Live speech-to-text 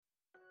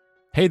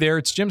Hey there,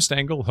 it's Jim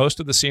Stengel, host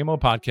of the CMO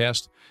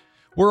podcast.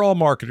 We're all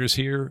marketers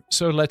here,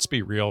 so let's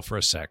be real for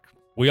a sec.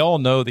 We all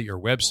know that your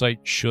website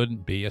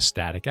shouldn't be a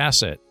static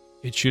asset.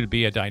 It should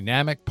be a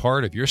dynamic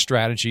part of your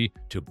strategy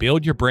to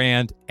build your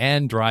brand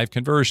and drive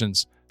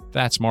conversions.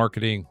 That's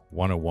marketing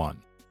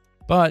 101.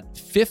 But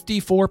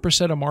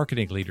 54% of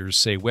marketing leaders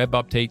say web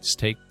updates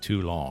take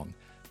too long.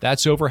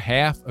 That's over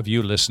half of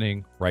you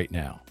listening right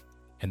now.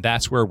 And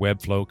that's where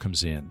Webflow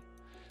comes in.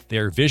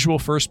 Their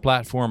visual-first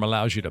platform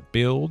allows you to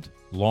build,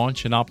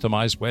 launch, and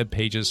optimize web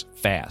pages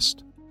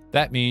fast.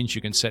 That means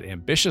you can set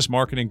ambitious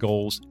marketing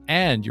goals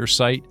and your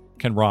site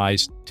can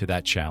rise to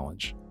that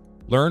challenge.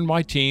 Learn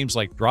why teams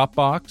like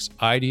Dropbox,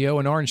 IDEO,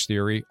 and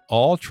Orangetheory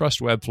all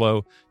trust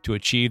Webflow to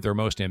achieve their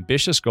most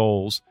ambitious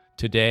goals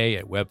today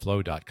at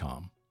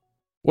webflow.com.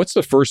 What's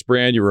the first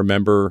brand you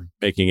remember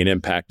making an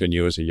impact on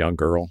you as a young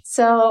girl?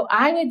 So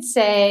I would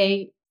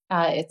say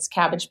it's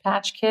Cabbage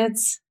Patch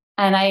Kids.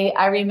 And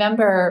I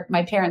remember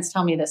my parents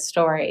tell me this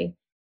story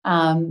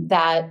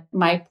that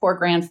my poor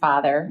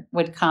grandfather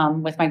would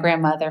come with my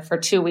grandmother for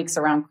 2 weeks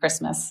around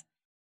Christmas.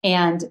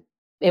 And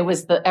it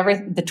was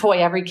the toy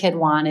every kid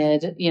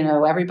wanted. You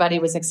know, everybody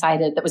was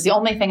excited. That was the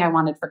only thing I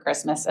wanted for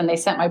Christmas. And they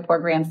sent my poor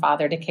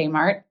grandfather to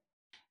Kmart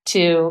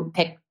to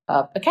pick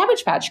up a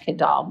Cabbage Patch Kid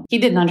doll. He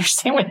didn't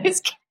understand what he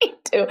was getting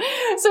to.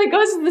 So he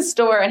goes to the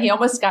store and he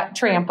almost got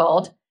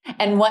trampled.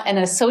 And an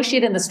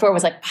associate in the store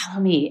was like, follow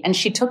me. And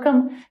she took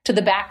him to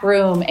the back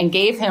room and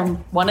gave him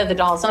one of the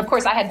dolls. And of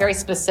course, I had very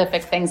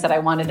specific things that I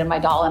wanted in my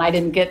doll. And I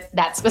didn't get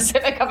that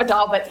specific of a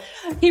doll. But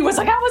he was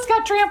like, I almost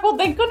got trampled.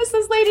 Thank goodness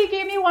this lady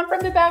gave me one from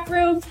the back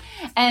room.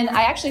 And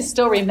I actually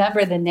still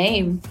remember the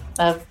name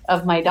of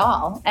my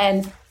doll.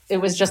 And it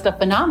was just a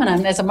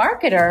phenomenon. As a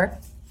marketer,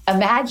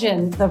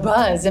 imagine the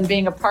buzz and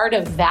being a part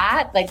of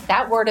that, like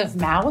that word of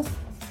mouth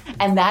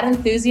and that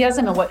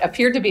enthusiasm and what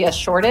appeared to be a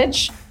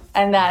shortage.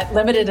 And that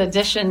limited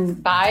edition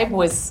vibe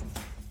was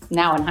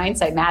now in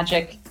hindsight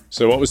magic.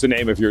 So what was the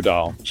name of your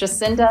doll?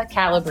 Jacinda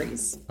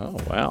Calabrese. Oh,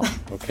 wow.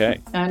 Okay.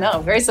 I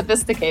know, very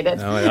sophisticated.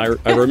 No,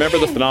 I remember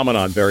the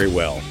phenomenon very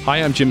well.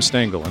 Hi, I'm Jim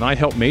Stengel, and I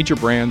help major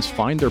brands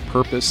find their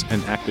purpose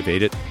and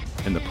activate it,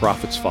 and the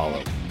profits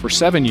follow. For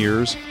 7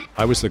 years,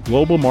 I was the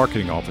global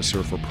marketing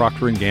officer for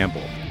Procter &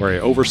 Gamble, where I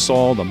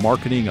oversaw the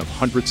marketing of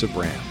hundreds of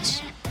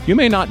brands. You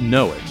may not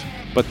know it,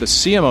 but the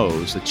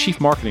CMOs, the chief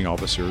marketing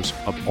officers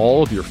of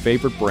all of your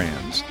favorite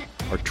brands,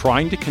 are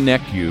trying to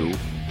connect you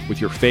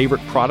with your favorite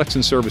products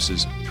and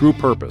services through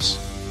purpose.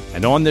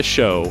 And on this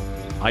show,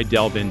 I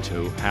delve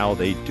into how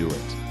they do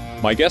it.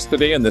 My guest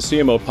today on the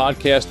CMO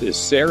podcast is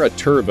Sara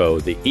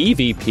Tervo, the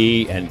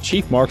EVP and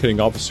Chief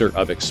Marketing Officer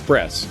of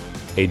Express,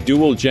 a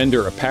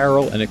dual-gender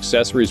apparel and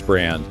accessories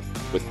brand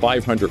with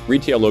 500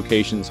 retail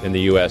locations in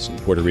the U.S. and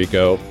Puerto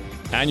Rico.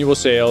 Annual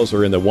sales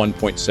are in the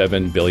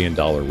 $1.7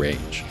 billion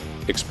range.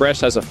 Express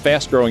has a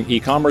fast-growing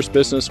e-commerce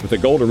business with a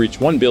goal to reach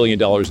 $1 billion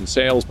in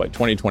sales by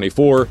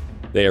 2024.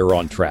 They are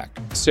on track.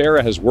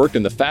 Sara has worked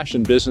in the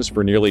fashion business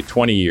for nearly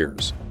 20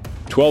 years,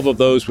 12 of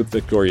those with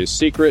Victoria's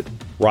Secret,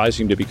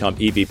 rising to become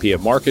EVP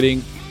of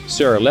Marketing.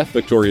 Sara left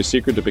Victoria's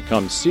Secret to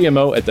become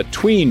CMO at the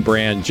tween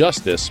brand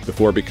Justice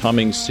before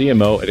becoming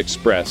CMO at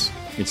Express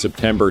in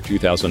September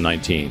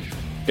 2019.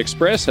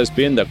 Express has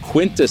been the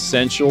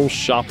quintessential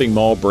shopping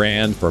mall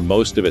brand for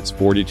most of its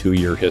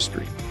 42-year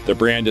history. The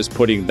brand is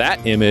putting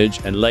that image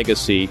and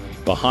legacy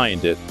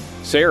behind it.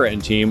 Sara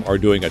and team are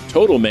doing a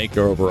total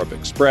makeover of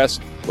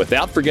Express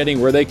without forgetting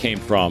where they came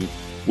from.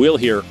 We'll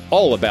hear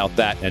all about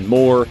that and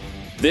more.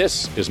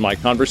 This is my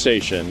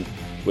conversation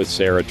with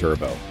Sara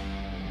Tervo.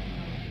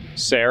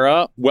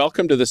 Sara,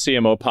 welcome to the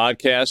CMO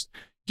podcast.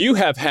 You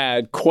have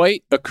had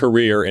quite a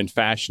career in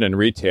fashion and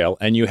retail,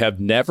 and you have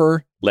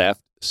never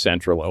left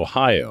Central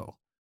Ohio.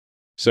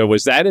 So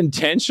was that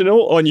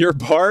intentional on your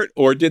part,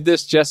 or did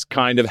this just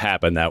kind of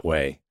happen that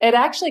way? It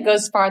actually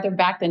goes farther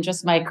back than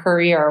just my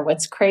career.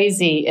 What's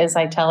crazy is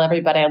I tell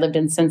everybody I lived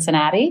in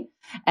Cincinnati,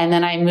 and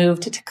then I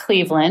moved to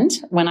Cleveland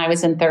when I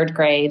was in third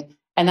grade.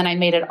 And then I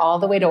made it all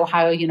the way to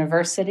Ohio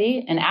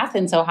University in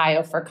Athens,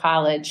 Ohio for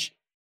college,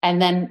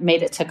 and then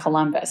made it to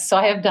Columbus. So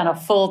I have done a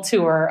full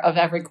tour of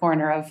every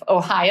corner of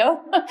Ohio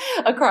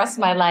across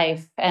my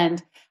life.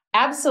 And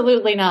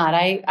absolutely not.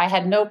 I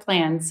had no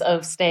plans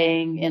of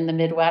staying in the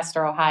Midwest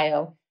or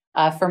Ohio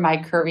for my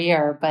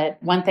career, but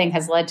one thing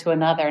has led to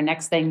another.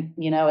 Next thing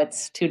you know,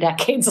 it's 2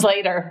 decades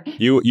later.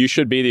 You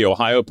should be the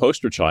Ohio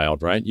poster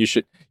child, right? You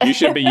should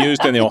be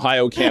used in the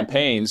Ohio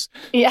campaigns.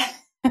 Yeah.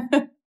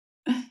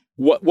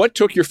 What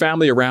took your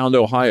family around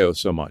Ohio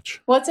so much?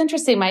 Well, it's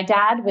interesting. My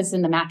dad was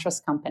in the mattress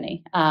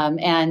company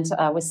and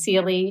with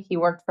Sealy. He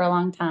worked for a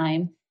long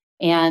time.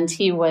 And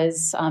he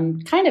was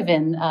kind of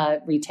in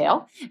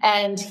retail,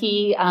 and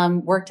he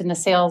worked in the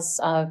sales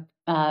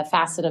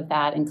facet of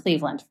that in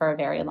Cleveland for a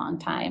very long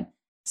time.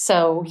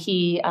 So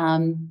he,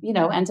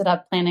 ended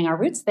up planting our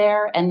roots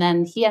there, and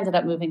then he ended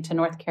up moving to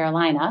North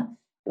Carolina,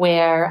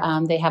 where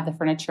they have the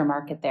furniture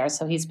market there.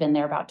 So he's been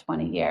there about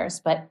 20 years.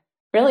 But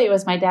really, it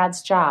was my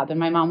dad's job, and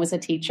my mom was a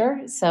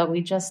teacher, so we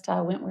just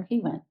went where he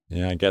went.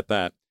 Yeah, I get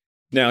that.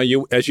 Now,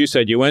 as you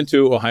said, you went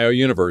to Ohio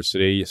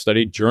University, you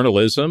studied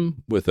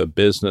journalism with a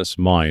business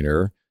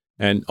minor,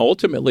 and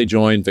ultimately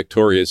joined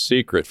Victoria's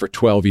Secret for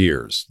 12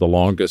 years, the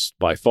longest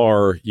by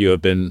far you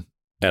have been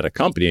at a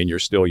company in your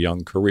still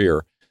young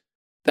career.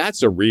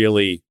 That's a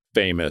really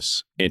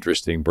famous,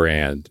 interesting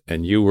brand,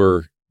 and you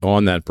were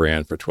on that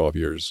brand for 12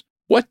 years.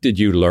 What did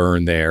you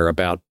learn there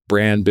about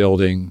brand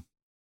building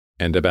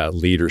and about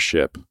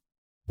leadership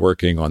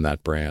working on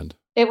that brand?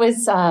 It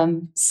was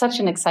such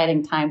an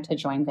exciting time to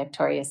join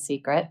Victoria's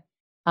Secret.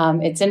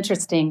 It's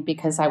interesting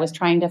because I was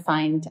trying to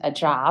find a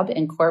job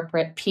in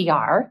corporate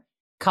PR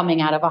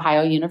coming out of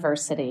Ohio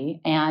University.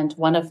 And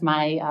one of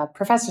my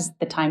professors at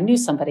the time knew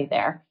somebody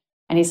there.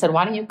 And he said,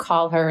 why don't you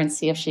call her and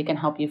see if she can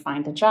help you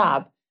find a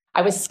job?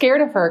 I was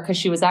scared of her because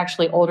she was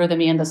actually older than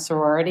me in the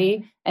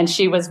sorority. And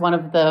she was one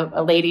of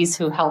the ladies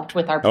who helped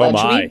with our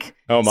pledge week.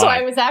 Oh, my. So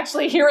I was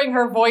actually hearing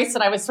her voice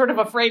and I was sort of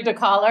afraid to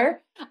call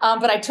her.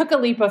 But I took a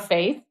leap of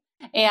faith.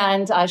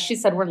 And she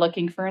said, we're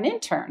looking for an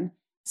intern.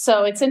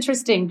 So it's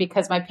interesting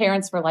because my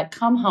parents were like,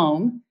 come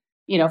home,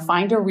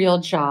 find a real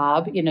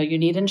job, you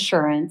need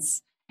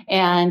insurance.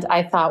 And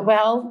I thought,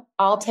 well,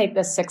 I'll take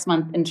this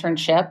 6-month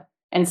internship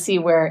and see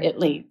where it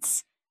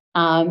leads.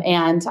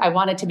 And I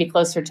wanted to be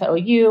closer to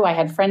OU. I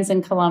had friends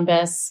in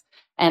Columbus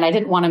and I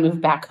didn't want to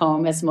move back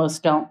home as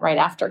most don't right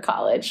after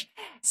college.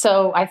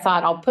 So I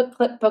thought I'll put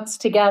clipbooks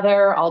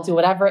together. I'll do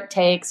whatever it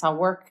takes. I'll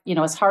work,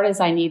 as hard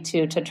as I need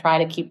to try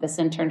to keep this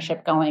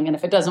internship going. And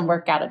if it doesn't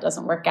work out, it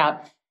doesn't work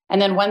out.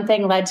 And then one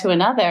thing led to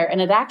another.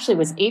 And it actually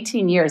was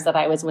 18 years that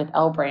I was with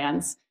L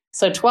Brands.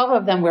 So 12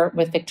 of them were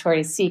with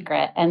Victoria's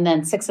Secret. And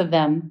then 7 of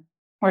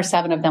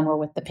them were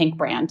with the Pink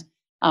brand.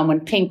 When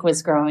Pink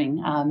was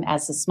growing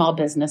as a small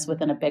business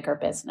within a bigger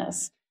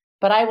business.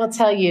 But I will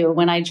tell you,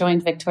 when I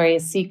joined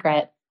Victoria's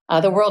Secret,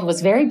 the world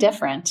was very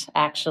different,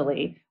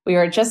 actually. We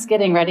were just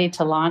getting ready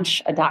to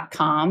launch a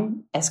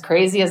 .com, as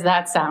crazy as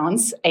that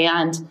sounds.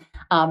 And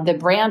the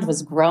brand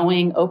was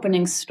growing,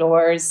 opening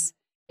stores.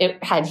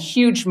 It had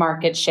huge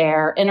market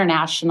share,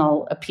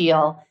 international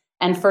appeal.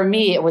 And for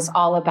me, it was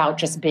all about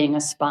just being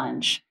a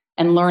sponge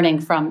and learning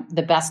from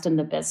the best in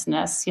the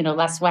business.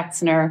 Les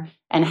Wexner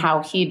and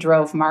how he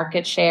drove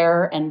market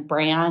share and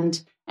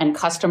brand and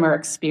customer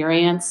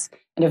experience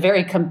in a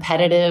very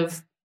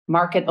competitive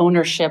market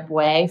ownership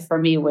way, for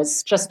me,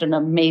 was just an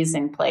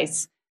amazing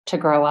place to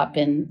grow up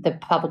in the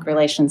public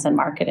relations and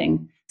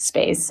marketing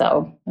space.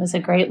 So it was a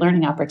great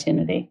learning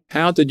opportunity.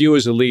 How did you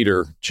as a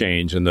leader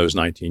change in those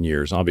 19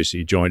 years? Obviously,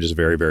 you joined as a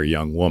very, very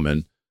young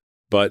woman,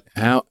 but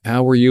how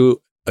were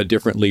you a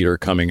different leader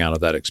coming out of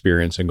that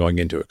experience and going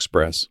into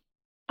Express?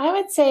 I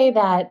would say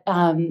that,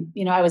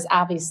 I was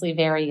obviously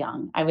very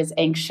young. I was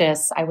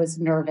anxious. I was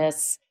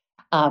nervous.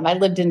 I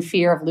lived in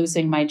fear of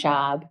losing my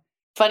job.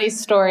 Funny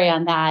story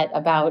on that,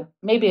 about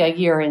maybe a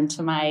year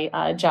into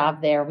my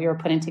job there, we were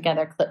putting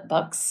together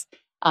clipbooks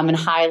and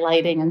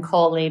highlighting and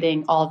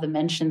collating all the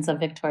mentions of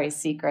Victoria's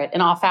Secret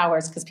in off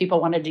hours because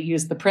people wanted to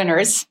use the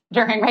printers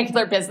during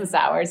regular business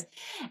hours.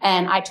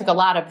 And I took a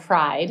lot of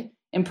pride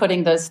in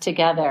putting those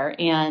together.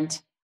 And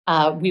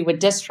we would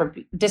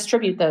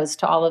distribute those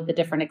to all of the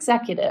different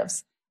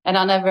executives. And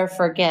I'll never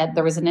forget,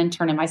 there was an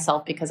intern and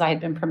myself because I had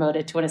been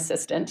promoted to an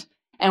assistant.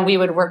 And we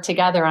would work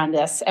together on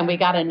this. And we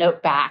got a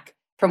note back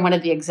from one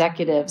of the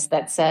executives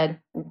that said,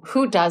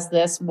 who does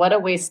this? What a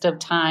waste of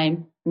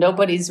time.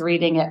 Nobody's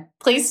reading it.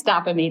 Please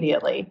stop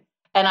immediately.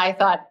 And I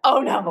thought,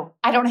 oh no,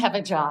 I don't have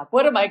a job.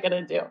 What am I going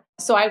to do?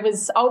 So I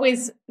was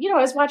always, I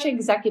was watching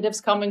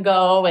executives come and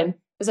go, and it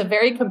was a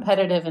very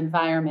competitive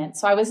environment.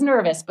 So I was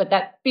nervous, but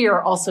that fear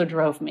also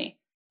drove me.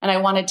 And I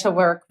wanted to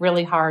work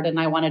really hard, and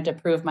I wanted to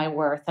prove my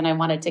worth, and I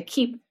wanted to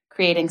keep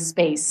creating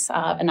space,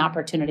 an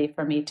opportunity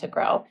for me to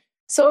grow.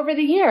 So over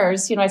the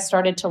years, I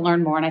started to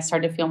learn more, and I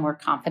started to feel more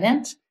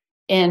confident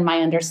in my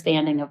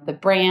understanding of the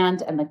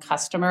brand and the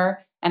customer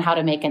and how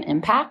to make an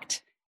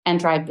impact and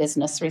drive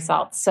business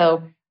results.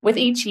 So with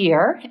each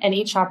year and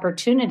each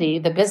opportunity,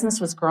 the business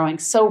was growing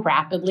so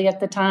rapidly at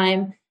the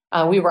time.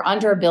 We were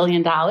under $1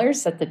 billion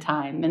at the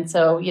time. And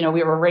so,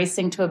 we were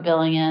racing to $1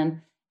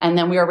 billion, and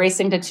then we were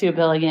racing to $2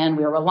 billion.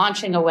 We were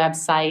launching a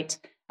website.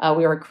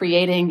 We were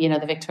creating,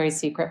 the Victoria's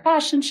Secret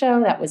fashion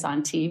show that was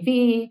on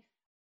TV.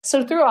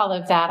 So through all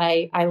of that,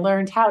 I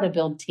learned how to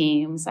build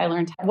teams. I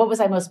learned what was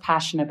I most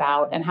passionate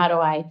about and how do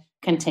I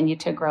continue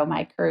to grow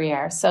my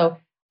career. So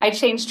I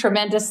changed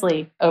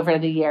tremendously over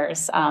the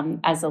years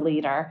as a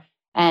leader.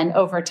 And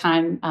over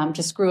time,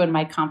 just grew in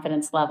my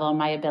confidence level and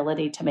my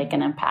ability to make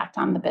an impact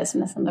on the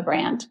business and the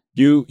brand.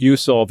 You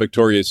saw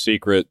Victoria's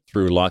Secret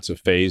through lots of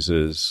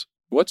phases.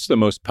 What's the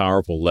most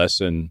powerful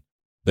lesson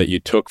that you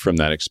took from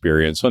that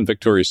experience on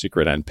Victoria's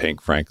Secret and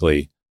Pink,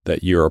 frankly,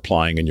 that you're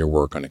applying in your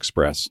work on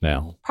Express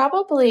now?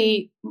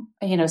 Probably,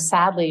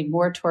 sadly,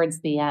 more towards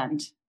the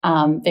end.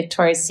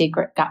 Victoria's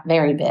Secret got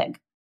very big.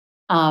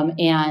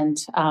 And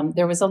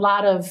there was a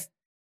lot of,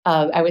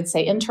 I would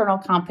say, internal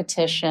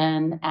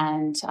competition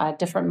and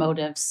different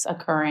motives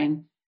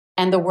occurring.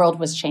 And the world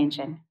was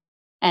changing.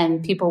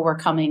 And people were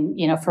coming,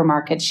 for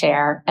market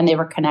share, and they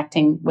were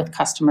connecting with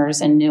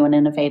customers in new and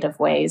innovative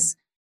ways.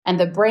 And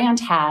the brand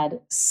had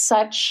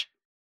such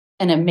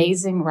an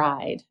amazing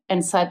ride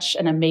and such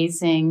an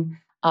amazing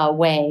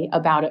way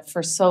about it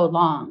for so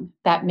long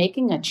that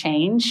making a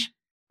change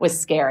was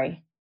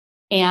scary.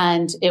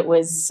 And it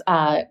was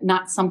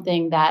not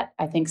something that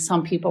I think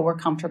some people were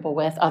comfortable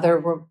with.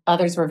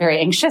 Others were very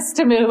anxious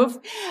to move.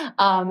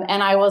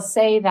 And I will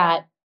say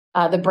that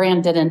the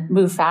brand didn't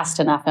move fast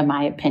enough, in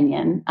my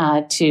opinion,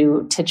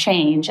 to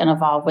change and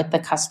evolve with the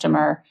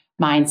customer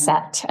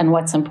mindset and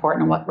what's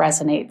important and what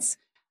resonates.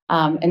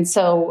 And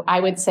so I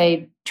would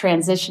say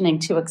transitioning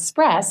to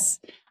Express,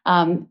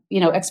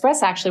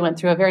 Express actually went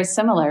through a very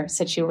similar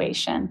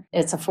situation.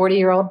 It's a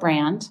 40-year-old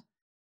brand.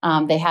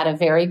 They had a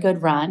very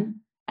good run,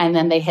 and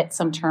then they hit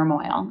some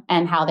turmoil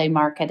and how they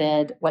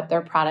marketed, what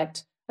their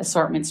product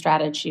assortment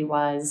strategy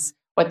was,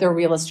 what their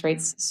real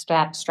estate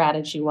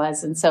strategy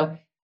was. And so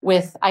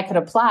I could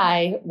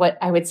apply what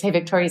I would say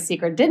Victoria's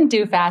Secret didn't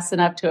do fast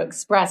enough to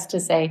Express to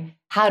say,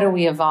 how do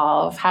we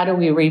evolve? How do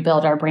we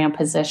rebuild our brand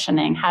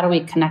positioning? How do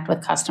we connect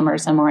with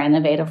customers in more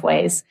innovative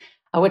ways?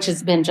 Which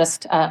has been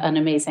just an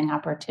amazing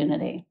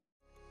opportunity.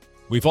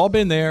 We've all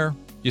been there.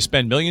 You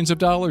spend millions of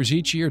dollars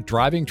each year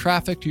driving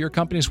traffic to your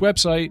company's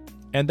website,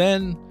 and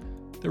then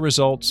the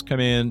results come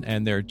in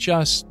and they're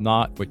just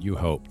not what you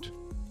hoped.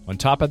 On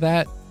top of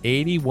that,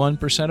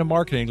 81% of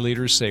marketing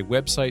leaders say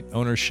website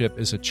ownership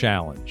is a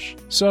challenge.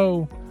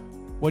 So,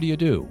 what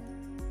do?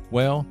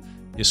 Well,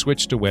 you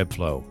switch to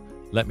Webflow.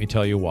 Let me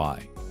tell you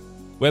why.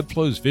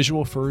 Webflow's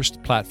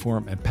visual-first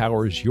platform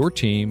empowers your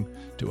team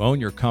to own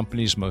your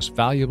company's most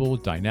valuable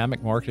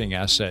dynamic marketing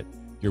asset,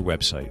 your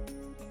website.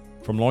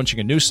 From launching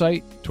a new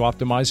site to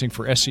optimizing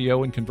for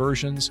SEO and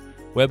conversions,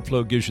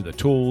 Webflow gives you the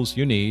tools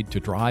you need to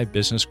drive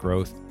business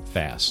growth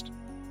fast.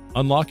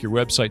 Unlock your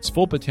website's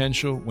full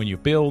potential when you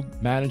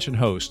build, manage, and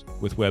host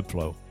with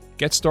Webflow.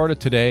 Get started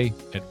today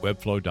at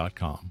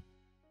webflow.com.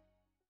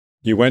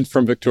 You went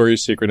from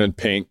Victoria's Secret and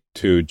Pink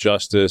to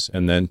Justice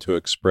and then to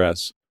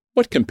Express.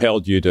 What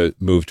compelled you to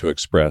move to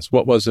Express?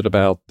 What was it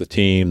about the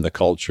team, the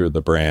culture,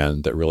 the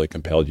brand that really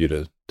compelled you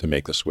to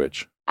make the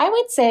switch? I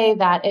would say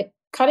that it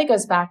kind of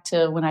goes back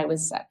to when I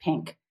was at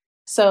Pink.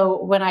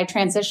 So when I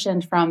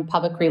transitioned from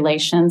public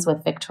relations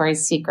with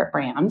Victoria's Secret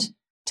brand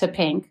to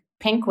Pink,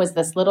 Pink was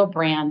this little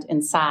brand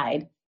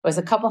inside. It was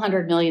a couple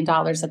 $100 million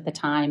at the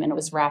time, and it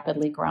was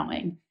rapidly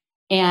growing.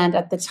 And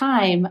at the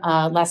time,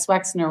 Les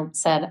Wexner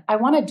said, I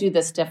want to do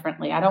this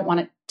differently. I don't want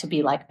it to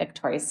be like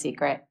Victoria's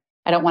Secret.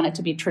 I don't want it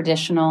to be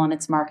traditional in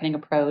its marketing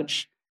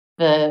approach,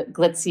 the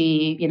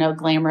glitzy,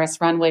 glamorous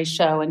runway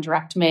show and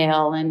direct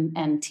mail and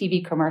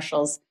TV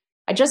commercials.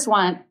 I just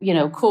want,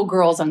 cool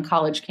girls on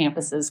college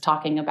campuses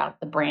talking about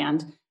the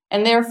brand.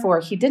 And therefore,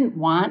 he didn't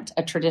want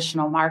a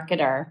traditional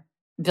marketer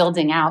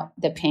building out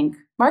the Pink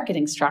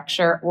marketing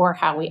structure or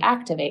how we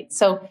activate.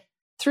 So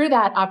through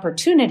that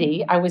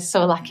opportunity, I was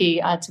so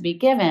lucky to be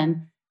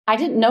given. I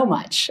didn't know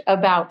much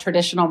about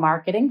traditional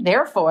marketing.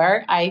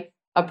 Therefore, I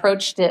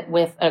approached it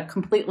with a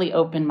completely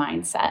open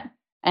mindset.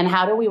 And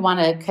how do we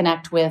want to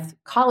connect with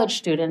college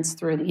students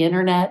through the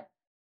internet?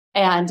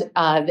 And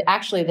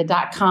actually,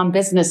 the .com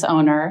business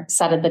owner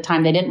said at the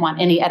time they didn't want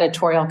any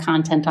editorial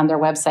content on their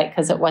website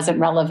because it wasn't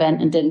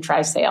relevant and didn't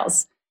drive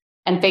sales.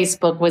 And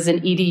Facebook was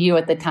an EDU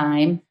at the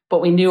time,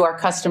 but we knew our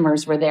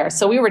customers were there.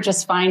 So we were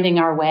just finding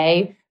our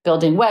way,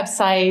 building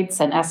websites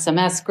and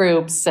SMS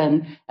groups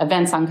and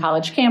events on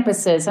college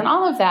campuses. And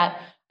all of that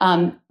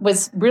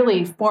was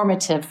really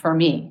formative for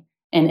me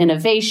in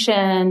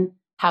innovation,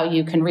 how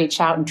you can reach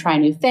out and try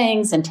new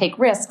things and take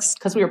risks,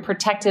 because we were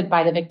protected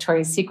by the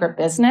Victoria's Secret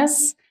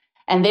business.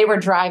 And they were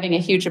driving a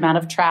huge amount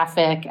of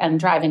traffic and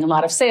driving a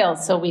lot of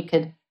sales. So we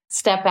could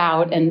step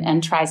out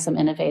and try some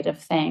innovative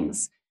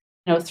things.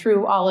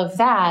 Through all of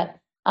that,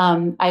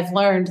 I've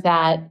learned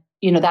that,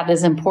 that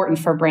is important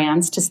for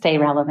brands to stay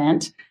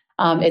relevant.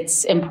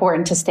 It's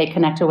important to stay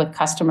connected with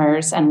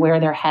customers and where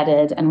they're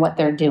headed and what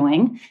they're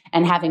doing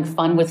and having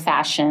fun with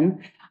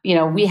fashion.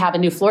 We have a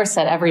new floor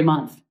set every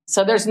month.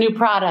 So there's new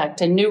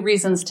product and new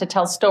reasons to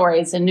tell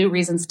stories and new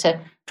reasons to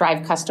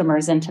drive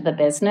customers into the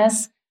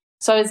business.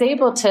 So I was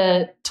able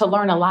to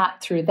learn a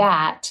lot through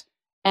that.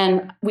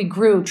 And we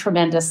grew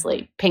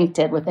tremendously. Pink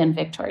did within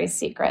Victoria's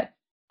Secret.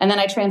 And then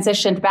I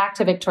transitioned back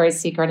to Victoria's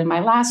Secret in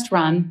my last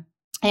run.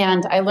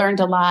 And I learned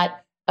a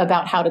lot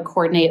about how to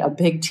coordinate a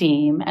big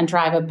team and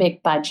drive a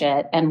big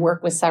budget and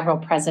work with several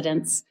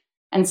presidents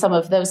and some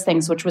of those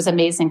things, which was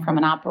amazing from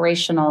an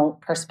operational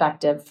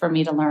perspective for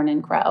me to learn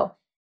and grow.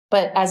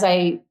 But as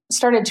I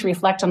started to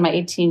reflect on my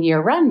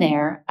 18-year run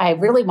there, I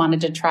really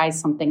wanted to try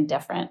something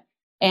different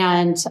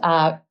and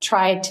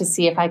try to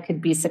see if I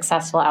could be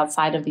successful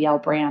outside of the L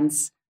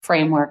Brands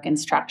framework and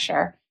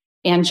structure.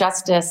 And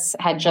Justice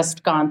had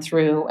just gone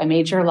through a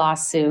major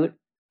lawsuit,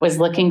 was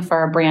looking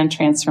for a brand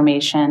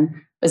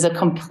transformation. It was a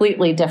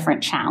completely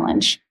different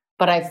challenge.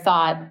 But I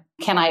thought,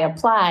 can I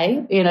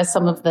apply,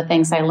 some of the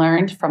things I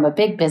learned from a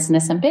big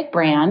business and big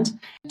brand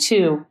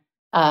to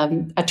a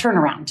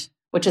turnaround,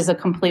 which is a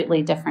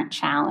completely different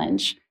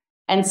challenge.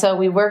 And so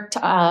we worked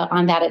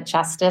on that at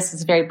Justice. I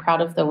was very proud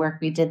of the work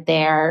we did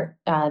there.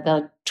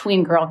 The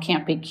tween girl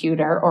can't be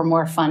cuter or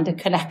more fun to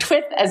connect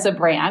with as a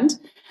brand.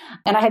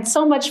 And I had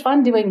so much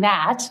fun doing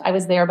that. I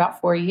was there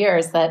about 4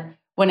 years that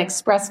when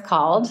Express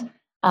called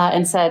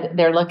and said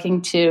they're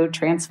looking to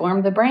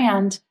transform the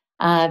brand,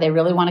 they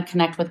really want to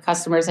connect with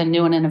customers in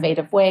new and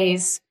innovative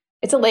ways.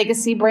 It's a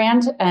legacy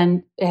brand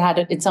and it had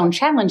its own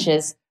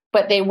challenges,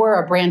 but they were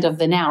a brand of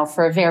the now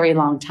for a very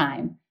long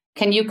time.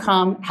 Can you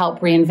come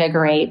help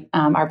reinvigorate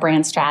our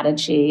brand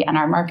strategy and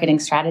our marketing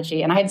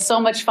strategy? And I had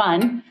so much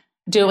fun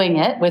doing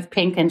it with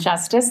Pink and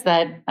Justice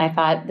that I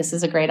thought this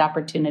is a great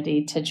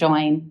opportunity to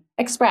join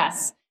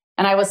Express.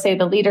 And I will say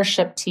the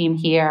leadership team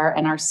here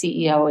and our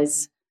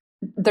CEO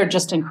they're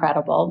just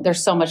incredible. They're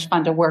so much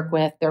fun to work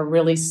with. They're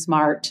really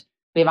smart.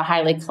 We have a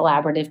highly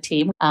collaborative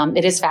team.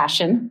 It is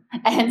fashion.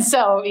 And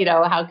so,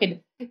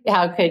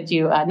 how could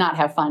you not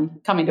have fun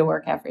coming to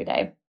work every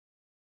day?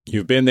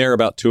 You've been there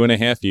about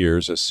 2.5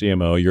 years as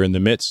CMO. You're in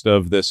the midst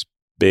of this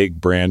big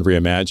brand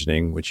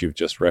reimagining, which you've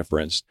just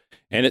referenced,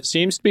 and it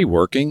seems to be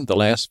working. The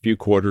last few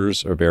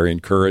quarters are very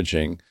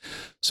encouraging.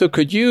 So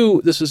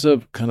this is a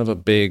kind of a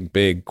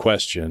big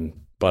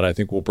question, but I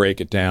think we'll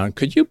break it down.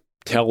 Could you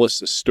tell us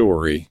the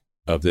story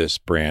of this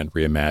brand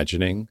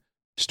reimagining,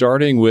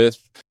 starting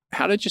with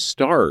how did you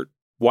start?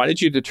 Why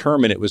did you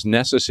determine it was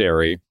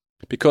necessary?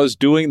 Because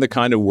doing the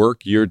kind of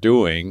work you're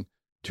doing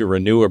to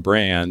renew a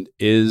brand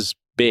is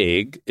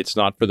big. It's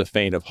not for the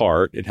faint of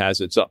heart. It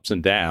has its ups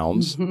and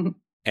downs.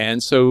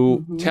 And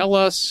so tell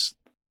us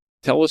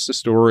the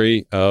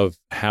story of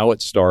how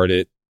it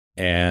started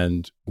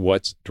and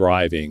what's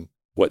driving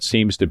what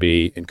seems to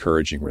be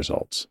encouraging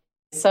results.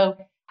 So,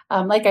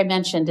 like I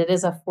mentioned, it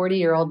is a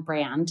 40-year-old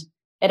brand.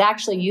 It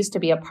actually used to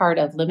be a part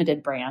of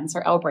Limited Brands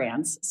or L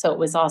Brands. So it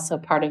was also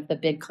part of the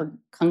big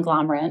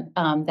conglomerate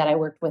that I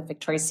worked with,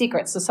 Victoria's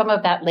Secret. So some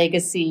of that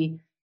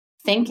legacy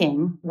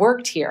thinking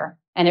worked here.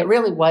 And it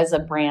really was a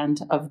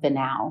brand of the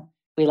now,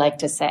 we like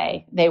to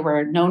say. They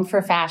were known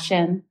for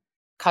fashion.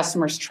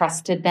 Customers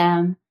trusted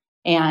them.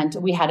 And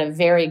we had a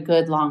very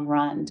good long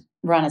run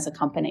as a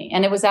company.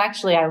 And it was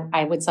actually,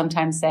 I would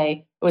sometimes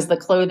say, it was the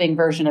clothing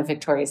version of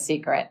Victoria's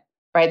Secret,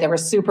 right? There were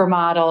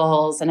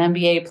supermodels and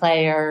NBA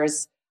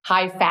players,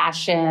 high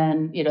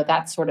fashion,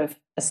 that sort of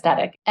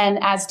aesthetic.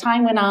 And as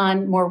time went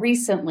on, more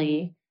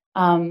recently,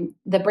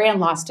 the brand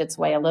lost its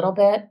way a little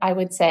bit, I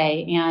would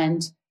say.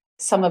 And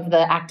some of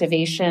the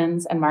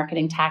activations and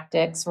marketing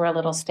tactics were a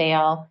little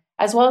stale,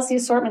 as well as the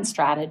assortment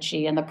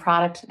strategy and the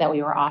product that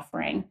we were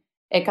offering.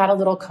 It got a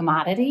little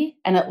commodity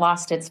and it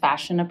lost its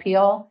fashion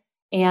appeal.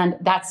 And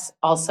that's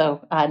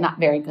also not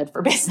very good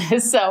for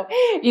business. So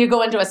you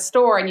go into a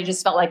store and you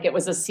just felt like it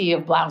was a sea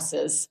of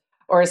blouses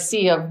or a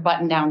sea of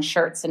button-down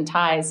shirts and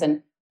ties.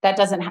 And that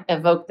doesn't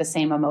evoke the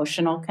same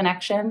emotional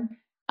connection.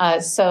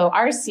 So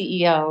our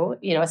CEO,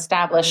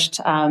 established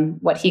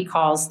what he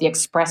calls the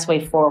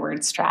Expressway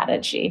Forward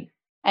strategy.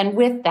 And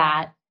with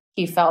that,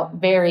 he felt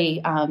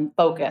very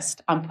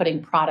focused on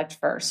putting product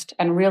first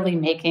and really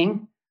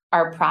making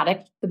our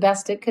product the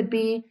best it could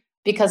be.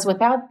 Because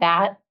without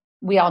that,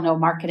 we all know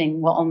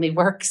marketing will only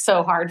work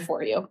so hard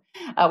for you.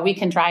 We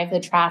can drive the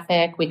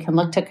traffic, we can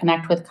look to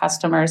connect with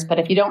customers, but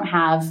if you don't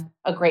have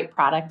a great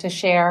product to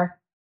share,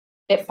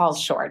 it falls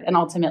short and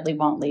ultimately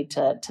won't lead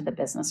to the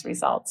business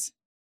results.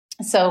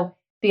 So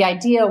the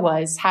idea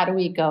was, how do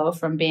we go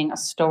from being a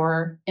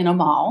store in a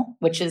mall,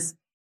 which is,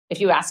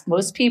 if you ask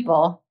most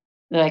people,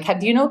 they're like,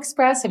 do you know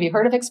Express? Have you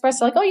heard of Express?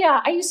 They're like, oh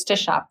yeah, I used to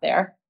shop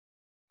there.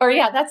 Or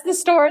yeah, that's the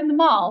store in the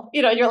mall.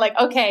 You're like,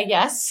 okay,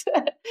 yes.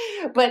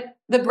 But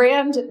the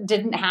brand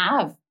didn't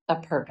have a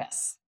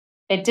purpose.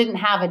 It didn't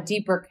have a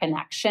deeper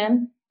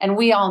connection. And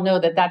we all know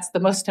that that's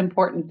the most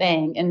important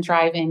thing in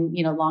driving,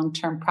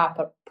 long-term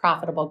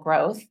profitable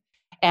growth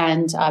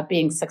and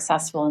being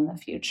successful in the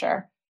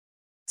future.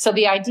 So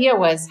the idea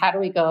was, how do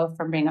we go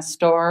from being a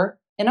store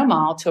in a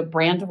mall to a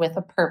brand with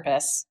a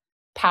purpose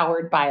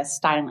powered by a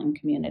styling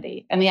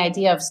community? And the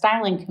idea of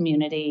styling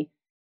community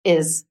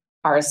is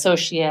our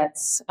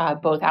associates,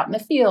 both out in the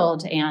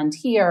field and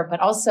here, but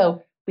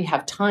also we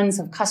have tons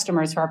of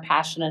customers who are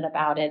passionate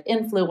about it,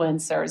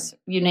 influencers,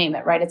 you name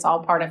it, right? It's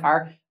all part of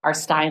our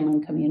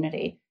styling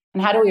community.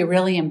 And how do we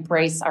really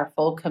embrace our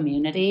full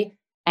community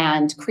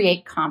and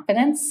create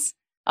confidence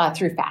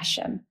through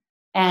fashion?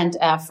 And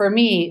for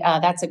me,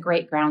 that's a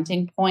great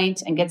grounding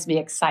point and gets me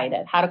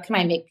excited. How can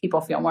I make people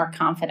feel more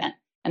confident?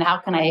 And how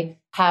can I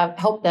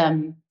help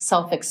them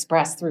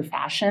self-express through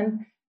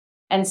fashion?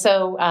 And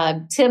so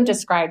Tim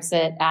describes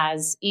it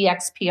as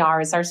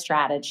EXPR is our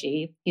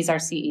strategy. He's our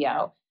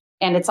CEO.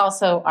 And it's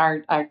also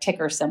our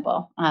ticker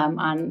symbol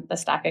on the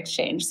stock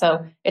exchange.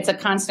 So it's a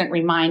constant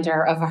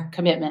reminder of our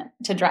commitment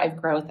to drive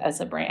growth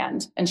as a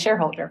brand and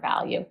shareholder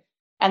value.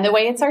 And the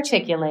way it's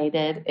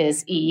articulated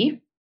is E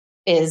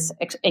is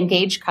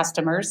engage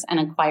customers and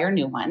acquire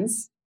new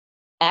ones.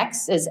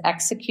 X is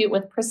execute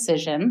with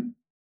precision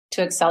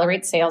to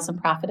accelerate sales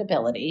and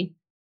profitability.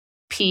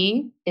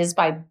 P is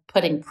by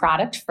putting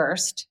product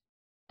first.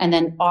 And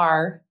then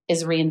R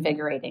is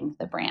reinvigorating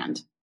the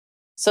brand.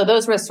 So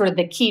those were sort of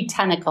the key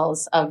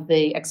tentacles of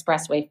the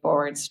Expressway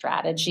Forward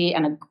strategy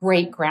and a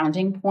great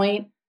grounding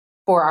point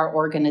for our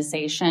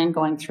organization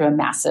going through a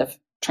massive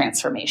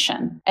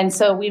transformation. And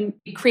so we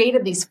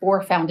created these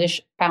four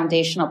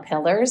foundational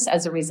pillars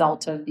as a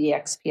result of the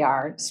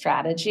XPR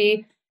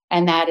strategy,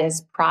 and that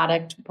is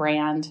product,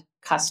 brand,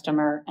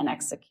 customer, and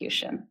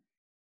execution.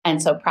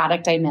 And so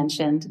product, I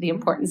mentioned the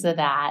importance of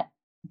that.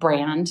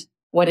 Brand,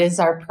 what is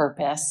our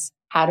purpose?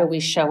 How do we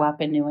show up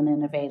in new and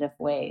innovative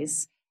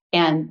ways?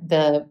 And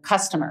the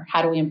customer,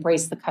 how do we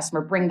embrace the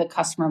customer, bring the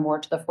customer more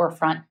to the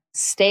forefront,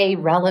 stay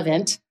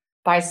relevant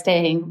by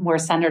staying more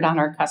centered on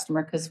our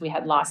customer because we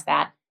had lost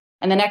that.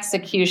 And then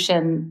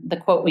execution, the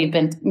quote we've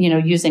been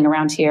using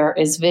around here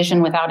is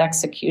vision without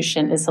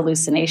execution is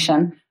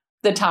hallucination,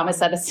 the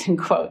Thomas Edison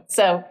quote.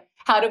 So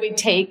how do we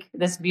take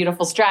this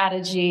beautiful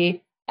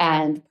strategy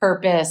and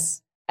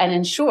purpose and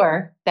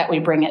ensure that we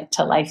bring it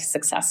to life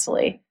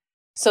successfully?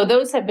 So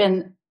those have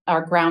been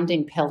our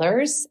grounding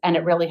pillars, and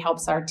it really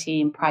helps our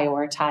team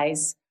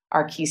prioritize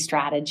our key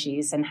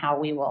strategies and how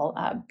we will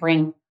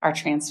bring our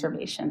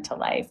transformation to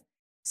life.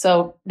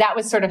 So that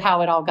was sort of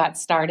how it all got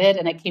started,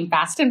 and it came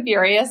fast and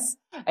furious.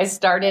 I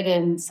started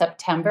in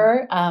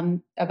September,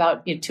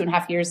 about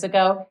 2.5 years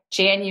ago.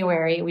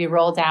 January, we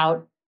rolled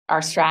out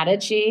our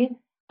strategy.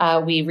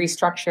 We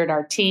restructured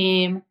our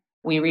team.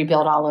 We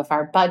rebuilt all of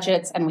our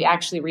budgets, and we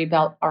actually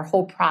rebuilt our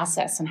whole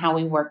process and how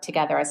we work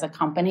together as a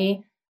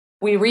company.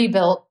 We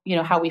rebuilt,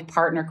 how we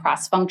partner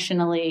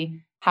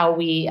cross-functionally, how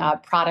we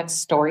product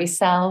story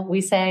sell,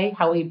 we say,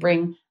 how we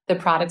bring the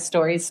product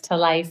stories to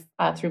life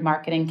through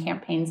marketing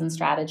campaigns and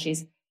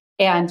strategies.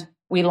 And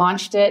we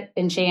launched it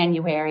in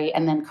January,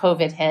 and then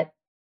COVID hit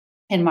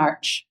in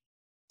March.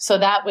 So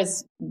that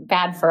was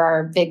bad for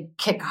our big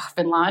kickoff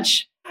and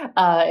launch.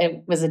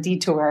 It was a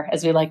detour,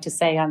 as we like to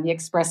say, on the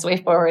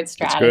Expressway Forward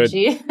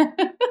strategy.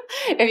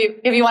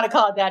 if you want to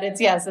call it that,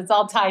 it's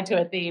all tied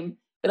to a theme.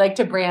 We like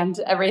to brand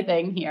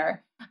everything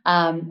here.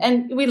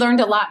 And we learned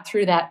a lot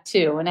through that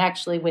too. And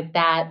actually with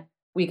that,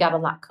 we got a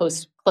lot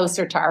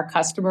closer to our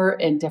customer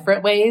in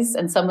different ways.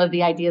 And some of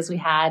the ideas we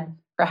had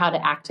for how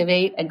to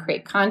activate and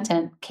create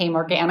content came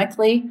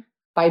organically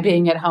by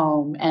being at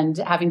home and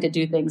having to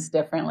do things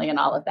differently and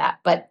all of that.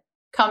 But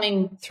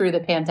coming through the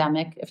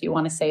pandemic, if you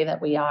want to say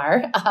that we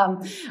are,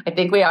 I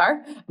think we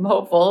are. I'm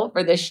hopeful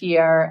for this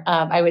year.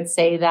 I would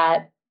say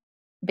that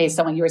based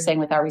on what you were saying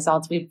with our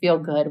results, we feel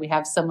good. We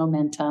have some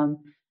momentum.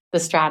 The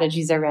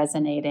strategies are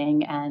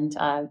resonating, and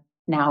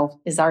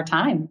now is our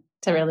time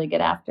to really get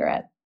after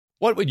it.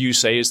 What would you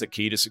say is the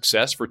key to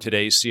success for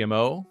today's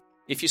CMO?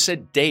 If you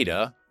said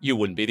data, you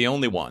wouldn't be the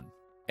only one.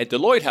 At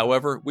Deloitte,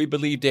 however, we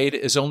believe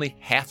data is only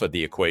half of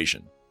the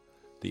equation.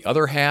 The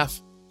other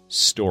half,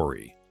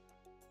 story.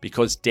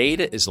 Because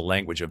data is the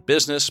language of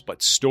business,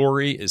 but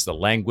story is the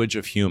language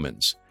of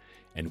humans.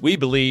 And we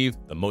believe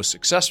the most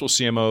successful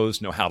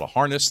CMOs know how to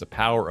harness the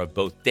power of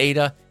both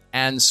data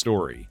and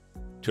story.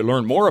 To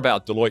learn more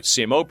about Deloitte's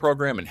CMO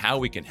program and how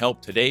we can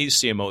help today's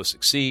CMOs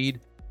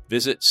succeed,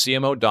 visit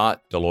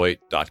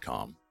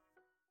cmo.deloitte.com.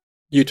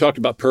 You talked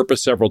about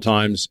purpose several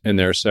times in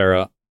there,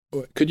 Sara.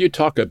 Could you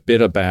talk a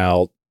bit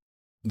about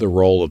the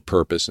role of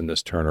purpose in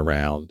this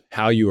turnaround,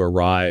 how you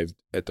arrived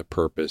at the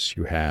purpose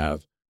you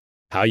have,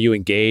 how you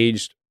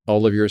engaged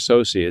all of your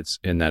associates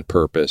in that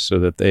purpose so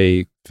that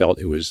they felt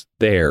it was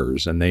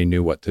theirs and they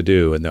knew what to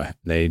do and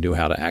they knew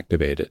how to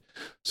activate it.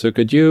 So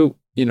could you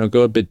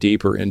go a bit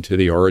deeper into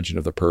the origin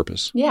of the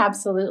purpose? Yeah,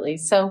 absolutely.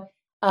 So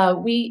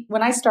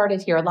when I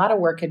started here, a lot of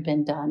work had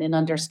been done in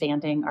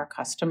understanding our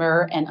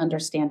customer and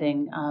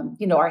understanding,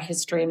 our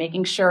history,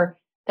 making sure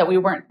that we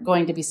weren't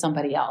going to be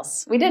somebody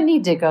else. We didn't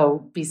need to go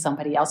be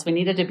somebody else. We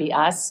needed to be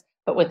us,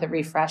 but with a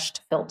refreshed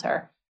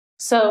filter.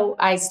 So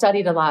I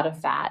studied a lot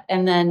of that.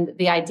 And then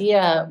the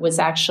idea was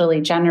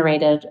actually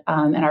generated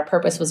and our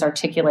purpose was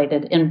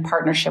articulated in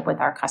partnership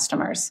with our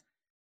customers.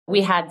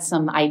 We had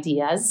some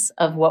ideas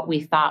of what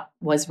we thought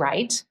was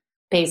right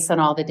based on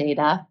all the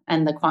data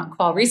and the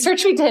qual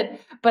research we did.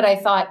 But I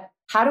thought,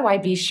 how do I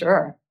be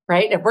sure,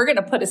 right? If we're going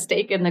to put a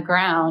stake in the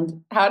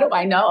ground, how do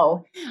I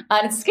know?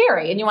 And it's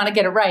scary and you want to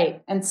get it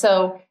right. And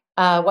so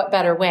what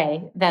better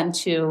way than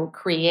to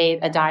create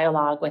a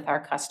dialogue with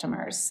our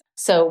customers?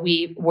 So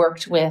we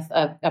worked with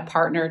a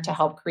partner to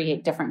help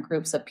create different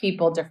groups of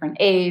people, different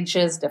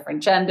ages,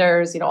 different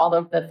genders, all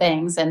of the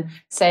things, and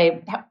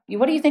say,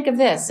 what do you think of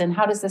this? And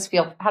how does this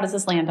feel? How does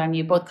this land on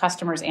you, both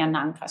customers and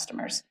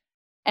non-customers?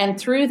 And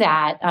through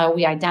that,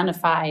 we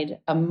identified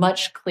a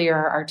much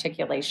clearer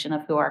articulation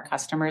of who our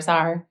customers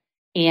are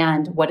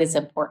and what is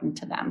important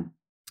to them.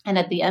 And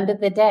at the end of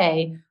the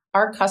day,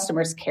 our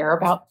customers care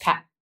about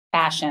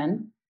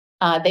fashion.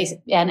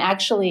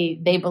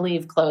 They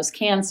believe clothes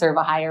can serve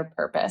a higher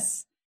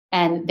purpose,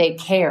 and they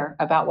care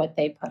about what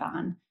they put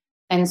on.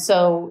 And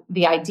so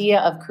the idea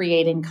of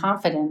creating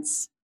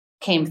confidence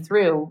came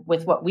through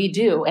with what we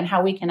do and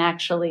how we can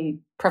actually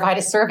provide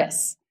a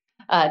service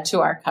to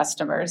our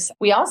customers.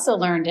 We also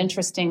learned,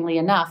 interestingly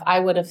enough, I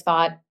would have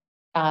thought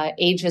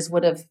ages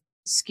would have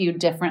skewed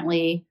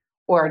differently,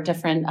 or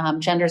different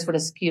genders would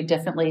have skewed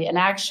differently. And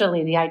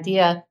actually, the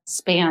idea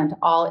spanned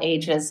all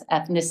ages,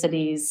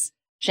 ethnicities,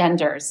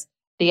 genders.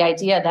 The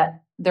idea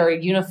that they're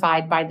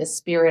unified by the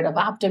spirit of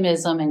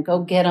optimism and go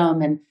get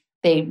them, and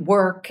they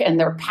work and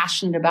they're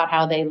passionate about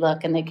how they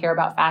look and they care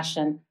about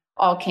fashion,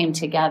 all came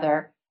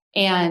together.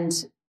 And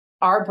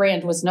our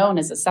brand was known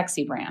as a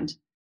sexy brand.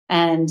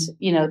 And,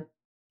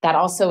 that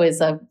also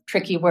is a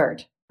tricky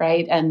word,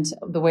 right? And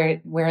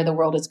where the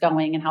world is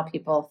going and how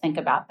people think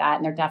about that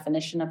and their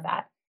definition of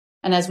that.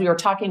 And as we were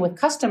talking with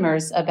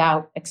customers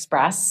about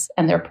express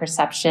and their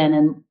perception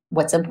and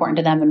what's important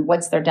to them and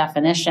what's their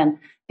definition,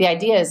 the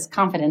idea is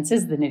confidence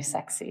is the new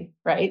sexy,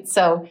 right?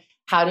 So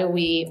how do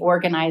we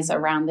organize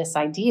around this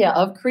idea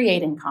of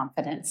creating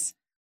confidence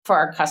for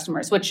our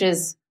customers, which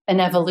is an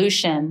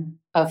evolution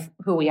of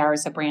who we are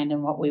as a brand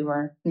and what we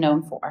were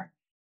known for.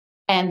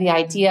 And the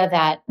idea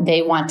that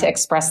they want to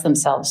express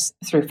themselves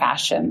through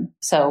fashion.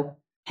 So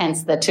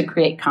hence to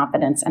create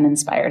confidence and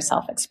inspire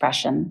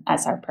self-expression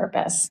as our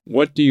purpose.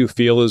 What do you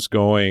feel is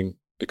going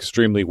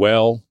extremely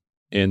well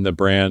in the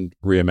brand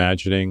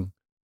reimagining,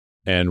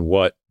 and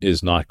what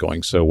is not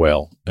going so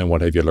well? And what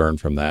have you learned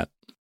from that?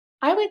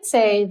 I would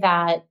say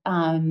that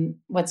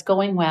what's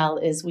going well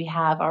is we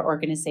have our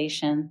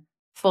organization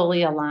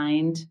fully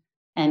aligned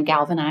and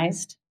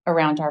galvanized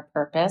around our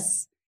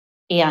purpose.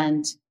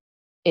 And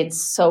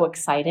it's so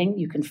exciting.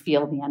 You can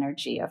feel the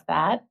energy of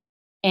that.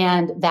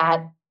 And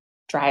that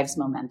drives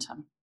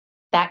momentum.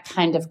 That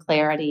kind of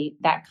clarity,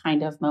 that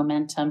kind of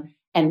momentum,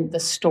 and the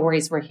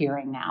stories we're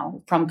hearing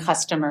now from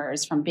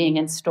customers, from being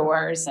in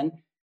stores. And,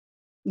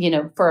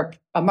 for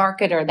a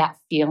marketer, that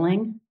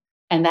feeling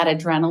and that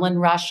adrenaline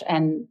rush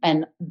and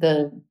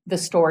the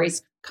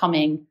stories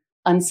coming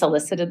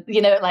unsolicited,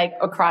 like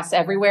across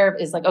everywhere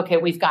is like, okay,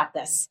 we've got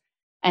this.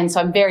 And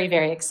so I'm very,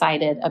 very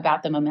excited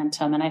about the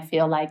momentum. And I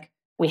feel like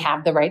we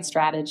have the right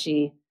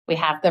strategy, we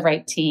have the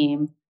right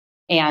team,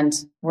 and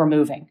we're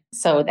moving.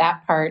 So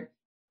that part,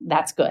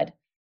 that's good.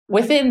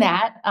 Within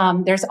that,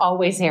 there's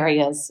always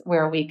areas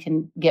where we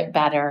can get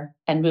better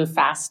and move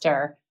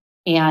faster.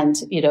 And,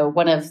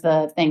 one of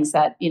the things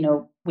that,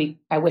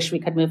 I wish we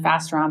could move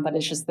faster on, but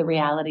it's just the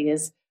reality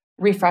is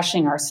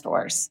refreshing our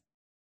stores.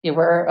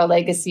 We're a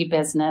legacy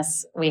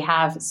business. We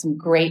have some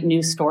great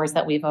new stores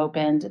that we've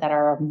opened that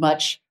are a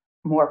much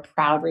more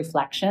proud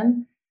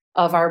reflection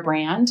of our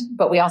brand,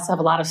 but we also have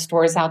a lot of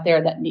stores out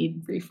there that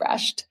need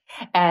refreshed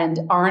and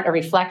aren't a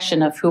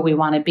reflection of who we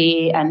want to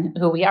be and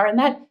who we are.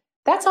 And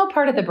that's all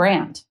part of the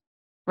brand,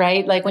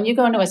 right? Like when you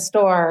go into a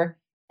store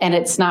and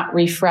it's not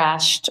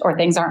refreshed or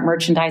things aren't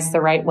merchandised the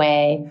right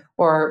way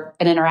or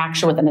an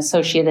interaction with an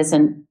associate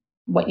isn't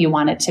what you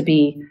want it to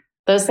be,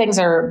 those things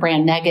are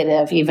brand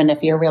negative, even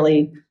if you're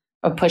really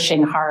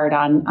pushing hard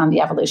on the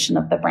evolution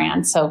of the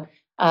brand. So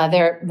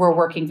we're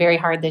working very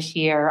hard this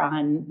year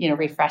on,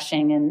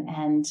 refreshing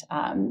and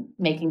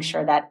making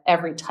sure that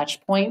every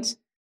touch point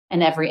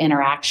and every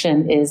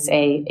interaction is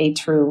a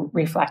true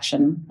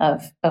reflection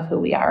of who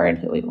we are and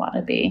who we want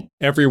to be.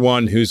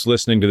 Everyone who's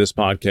listening to this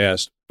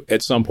podcast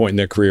at some point in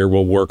their career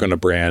will work on a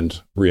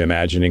brand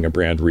reimagining, a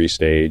brand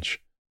restage.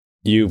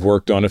 You've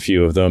worked on a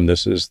few of them.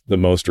 This is the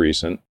most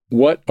recent.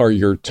 What are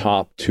your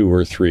top 2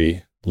 or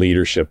 3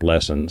 leadership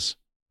lessons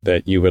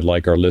that you would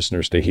like our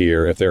listeners to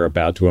hear if they're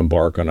about to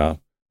embark on a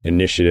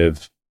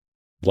initiative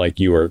like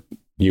you are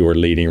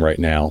leading right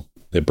now,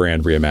 the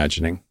brand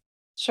reimagining?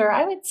 Sure.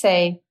 I would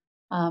say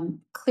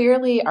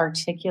clearly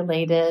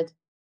articulated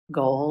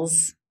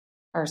goals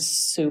are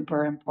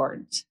super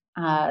important.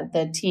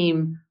 The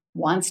team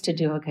wants to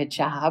do a good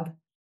job.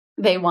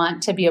 They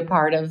want to be a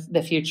part of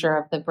the future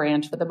of the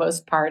brand for the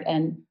most part,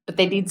 but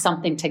they need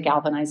something to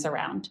galvanize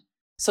around.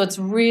 So it's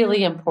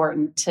really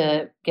important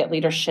to get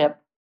leadership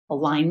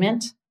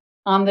alignment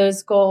on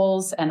those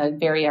goals and a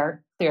very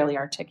clearly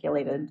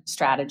articulated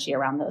strategy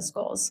around those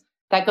goals.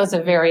 That goes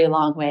a very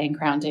long way in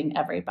grounding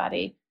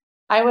everybody.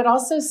 I would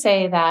also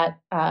say that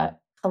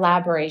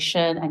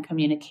collaboration and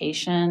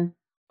communication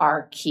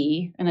are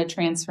key in a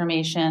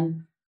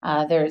transformation.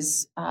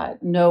 There's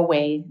no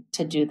way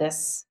to do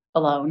this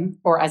alone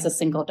or as a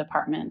single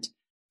department.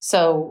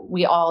 So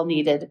we all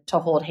needed to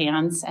hold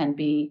hands and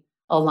be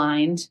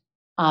aligned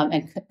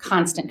and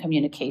constant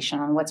communication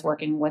on what's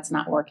working, what's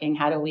not working,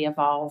 how do we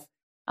evolve,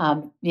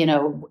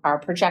 our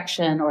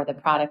projection or the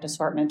product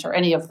assortment or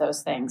any of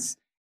those things.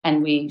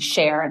 And we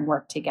share and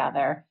work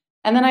together.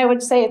 And then I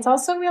would say it's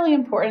also really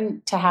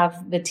important to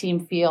have the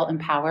team feel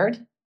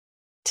empowered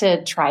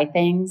to try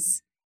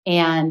things,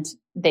 and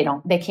they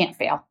can't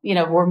fail.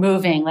 We're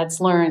moving,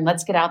 let's learn,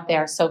 let's get out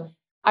there. So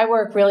I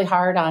work really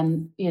hard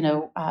on,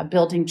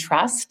 building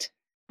trust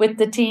with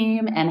the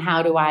team and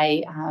how do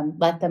I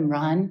let them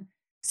run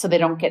so they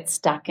don't get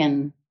stuck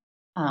in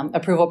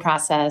approval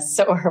process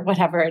or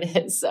whatever it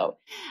is. So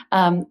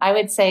I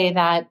would say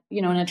that,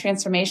 in a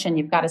transformation,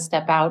 you've got to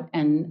step out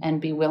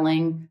and be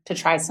willing to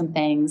try some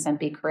things and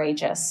be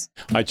courageous.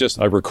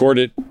 I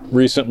recorded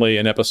recently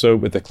an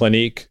episode with the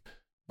Clinique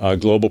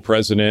global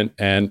president,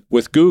 and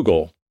with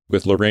Google,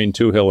 with Lorraine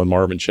Toohill and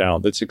Marvin Chow.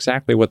 That's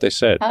exactly what they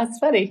said. That's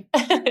funny.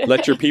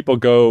 Let your people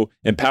go,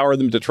 empower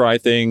them to try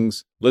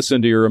things,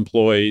 listen to your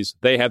employees.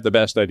 They have the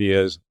best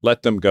ideas.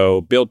 Let them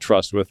go, build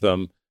trust with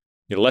them,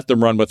 let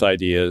them run with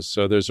ideas.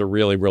 So there's a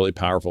really, really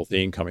powerful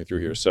theme coming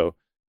through here. So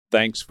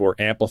thanks for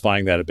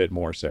amplifying that a bit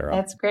more, Sara.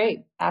 That's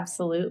great.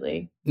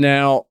 Absolutely.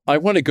 Now, I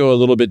want to go a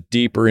little bit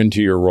deeper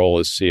into your role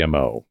as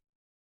CMO.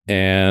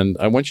 And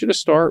I want you to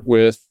start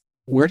with,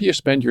 where do you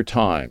spend your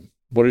time?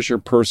 What is your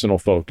personal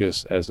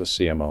focus as a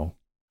CMO?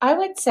 I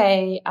would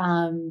say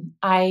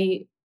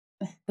the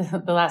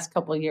last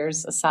couple of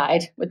years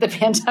aside with the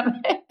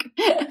pandemic,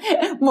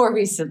 more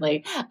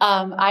recently,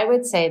 I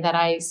would say that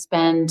I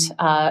spend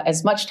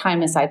as much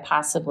time as I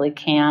possibly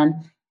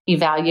can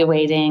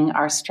evaluating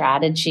our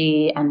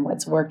strategy and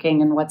what's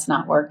working and what's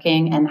not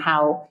working, and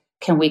how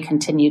can we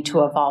continue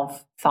to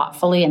evolve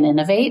thoughtfully and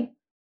innovate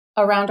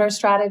around our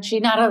strategy.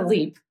 Not a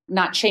leap,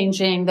 not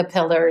changing the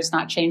pillars,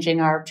 not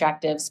changing our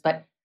objectives,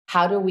 but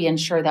how do we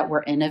ensure that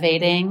we're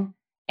innovating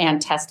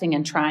and testing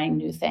and trying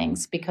new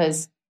things?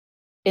 Because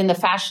in the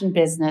fashion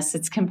business,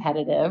 it's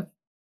competitive.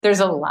 There's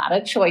a lot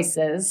of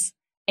choices,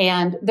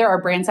 and there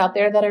are brands out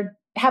there that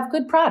have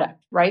good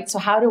product, right? So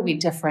how do we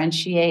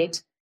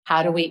differentiate?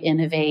 How do we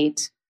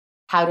innovate?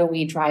 How do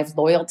we drive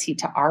loyalty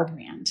to our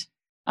brand,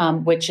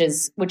 which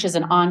is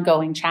an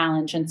ongoing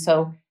challenge? And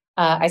so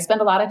I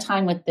spend a lot of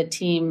time with the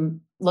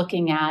team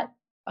looking at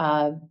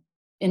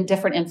in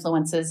different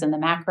influences in the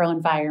macro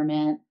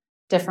environment,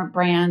 different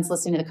brands,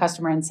 listening to the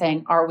customer and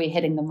saying, are we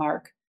hitting the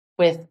mark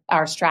with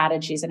our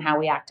strategies and how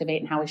we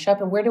activate and how we show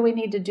up? And where do we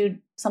need to do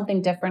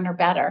something different or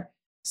better?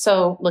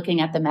 So looking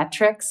at the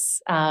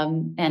metrics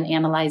and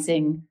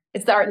analyzing,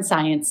 it's the art and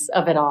science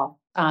of it all,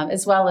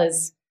 as well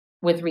as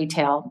with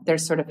retail,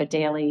 there's sort of a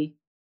daily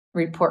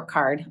report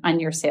card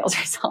on your sales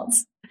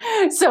results.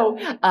 So,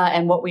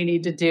 and what we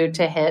need to do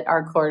to hit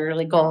our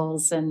quarterly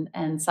goals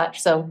and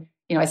such. So,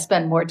 I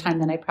spend more time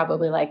than I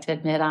probably like to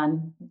admit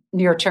on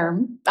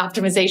near-term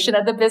optimization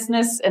of the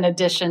business, in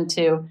addition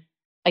to,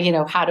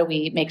 how do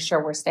we make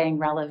sure we're staying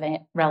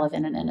relevant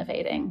and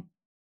innovating?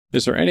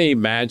 Is there any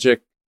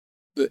magic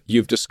that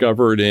you've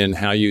discovered in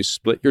how you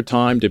split your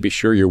time to be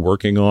sure you're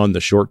working on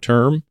the short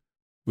term,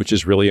 which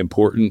is really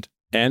important,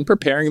 and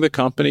preparing the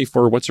company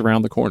for what's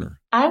around the corner?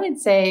 I would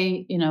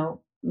say,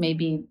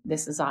 maybe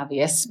this is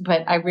obvious,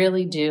 but I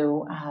really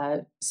do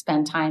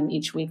spend time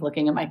each week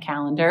looking at my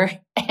calendar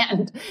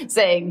and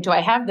saying, do I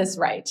have this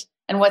right?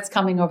 And what's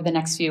coming over the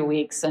next few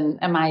weeks?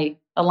 And am I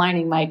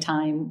aligning my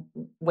time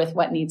with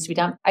what needs to be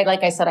done?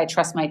 Like I said, I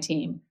trust my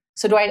team.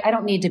 So I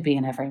don't need to be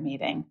in every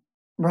meeting.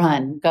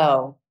 Run,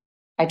 go.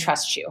 I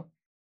trust you.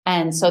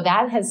 And so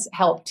that has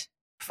helped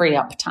free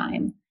up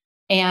time.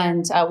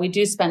 And we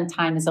do spend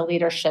time as a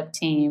leadership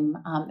team,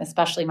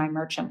 especially my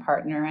merchant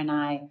partner and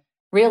I,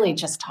 really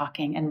just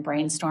talking and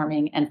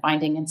brainstorming and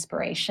finding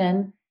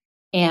inspiration.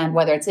 And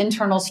whether it's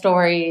internal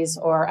stories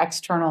or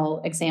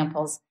external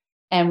examples.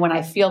 And when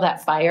I feel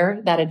that fire,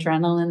 that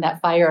adrenaline,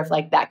 that fire of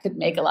like, that could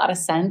make a lot of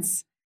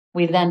sense,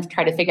 we then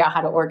try to figure out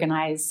how to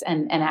organize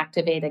and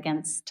activate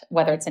against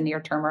whether it's a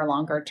near-term or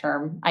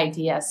longer-term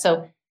idea.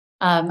 So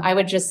I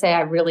would just say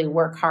I really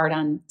work hard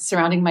on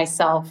surrounding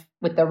myself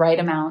with the right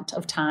amount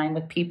of time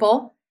with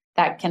people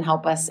that can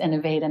help us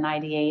innovate and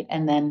ideate.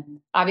 And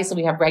then obviously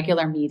we have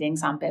regular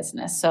meetings on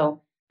business.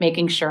 So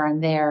making sure I'm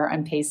there,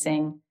 I'm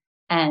pacing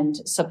and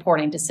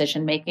supporting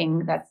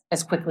decision-making that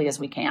as quickly as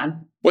we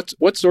can.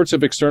 What sorts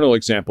of external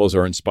examples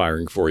are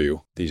inspiring for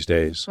you these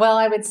days? Well,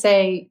 I would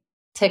say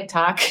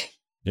TikTok.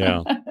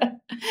 Yeah.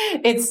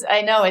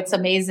 I know it's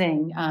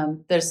amazing.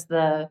 There's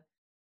the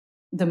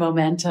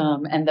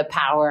momentum and the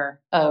power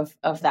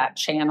of that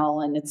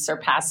channel, and it's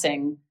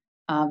surpassing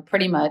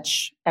pretty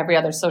much every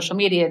other social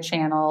media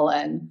channel.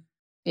 And,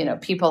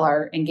 people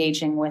are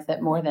engaging with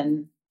it more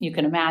than you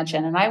can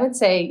imagine. And I would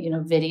say,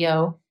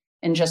 video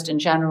and just in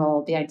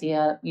general, the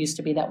idea used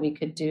to be that we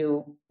could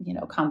do,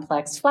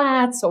 complex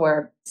flats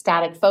or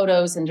static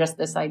photos, and just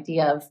this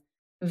idea of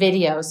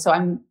video. So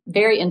I'm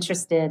very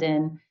interested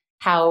in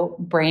how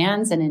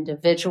brands and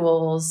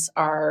individuals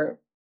are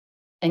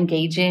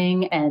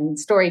engaging and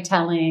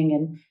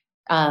storytelling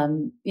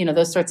and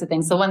those sorts of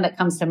things. The one that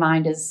comes to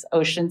mind is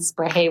Ocean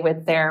Spray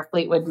with their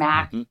Fleetwood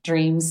Mac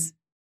Dreams.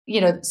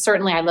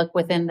 Certainly I look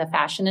within the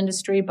fashion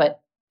industry,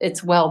 but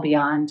it's well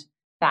beyond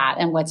that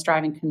and what's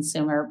driving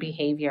consumer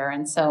behavior.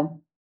 And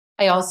so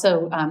I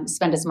also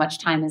spend as much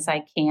time as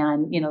I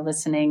can,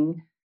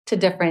 listening to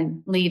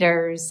different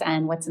leaders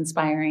and what's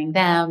inspiring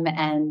them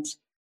and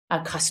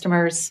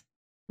customers.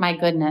 My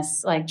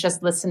goodness, like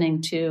just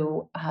listening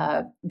to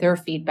their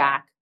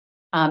feedback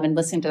and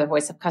listening to the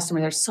voice of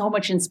customer. There's so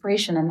much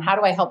inspiration. And how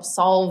do I help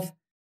solve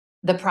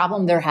the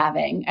problem they're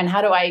having? And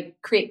how do I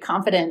create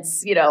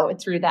confidence,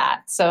 through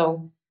that?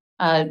 So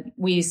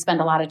we spend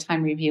a lot of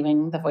time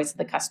reviewing the voice of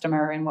the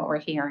customer and what we're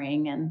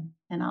hearing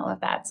and all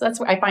of that. So that's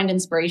where I find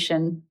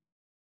inspiration.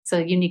 It's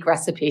a unique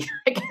recipe,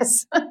 I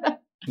guess.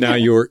 Now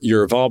you're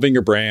evolving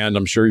your brand.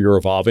 I'm sure you're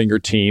evolving your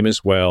team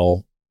as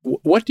well.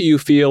 What do you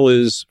feel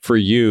is for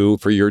you,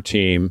 for your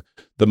team,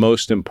 the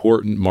most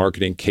important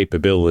marketing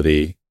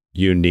capability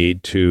you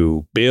need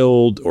to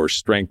build or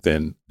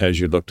strengthen as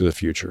you look to the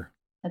future?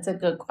 That's a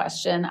good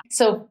question.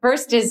 So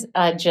first is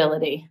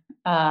agility.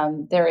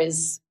 There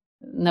is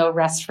no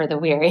rest for the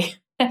weary,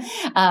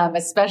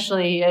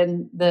 especially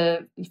in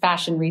the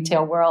fashion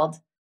retail world.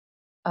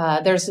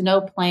 There's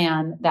no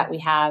plan that we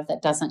have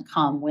that doesn't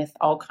come with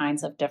all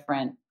kinds of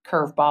different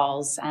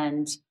curveballs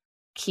and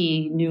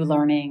key new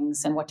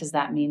learnings. And what does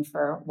that mean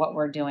for what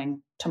we're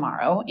doing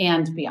tomorrow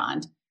and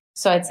beyond?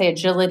 So I'd say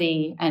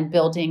agility and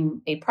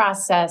building a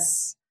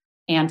process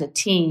and a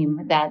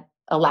team that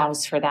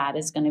allows for that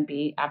is going to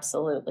be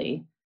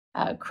absolutely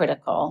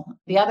critical.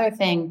 The other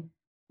thing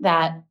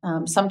that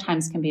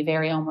sometimes can be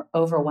very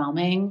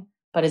overwhelming,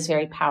 but is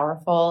very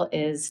powerful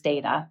is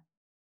data.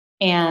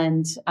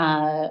 And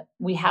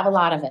we have a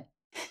lot of it.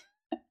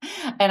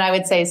 And I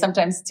would say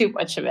sometimes too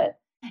much of it.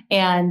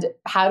 And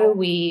how do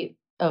we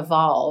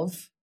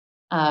evolve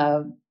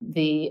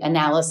the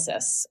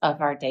analysis of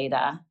our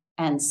data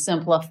and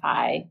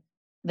simplify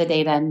the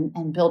data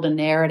and build a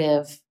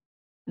narrative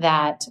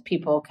that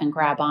people can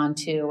grab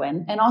onto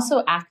and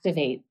also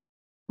activate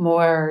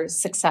more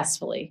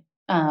successfully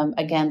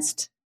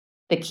against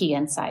the key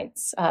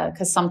insights?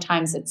 Because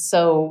sometimes it's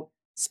so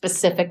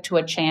specific to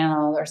a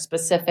channel or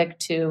specific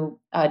to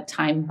a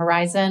time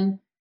horizon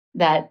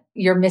that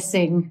you're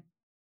missing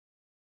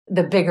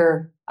the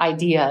bigger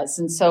ideas.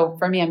 And so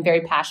for me, I'm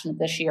very passionate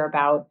this year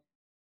about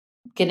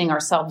getting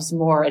ourselves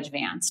more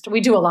advanced. We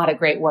do a lot of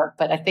great work,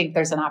 but I think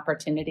there's an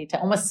opportunity to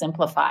almost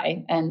simplify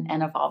and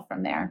evolve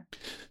from there.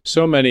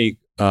 So many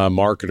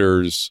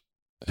marketers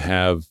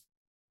have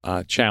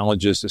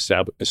challenges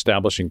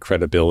establishing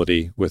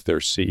credibility with their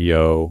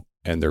CEO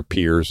and their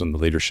peers and the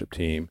leadership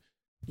team.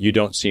 You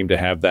don't seem to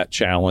have that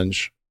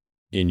challenge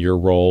in your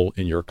role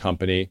in your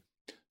company.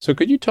 So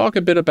could you talk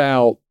a bit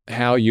about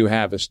how you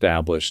have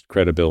established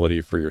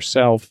credibility for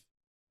yourself,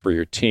 for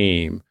your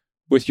team,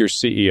 with your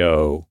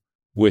CEO,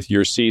 with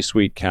your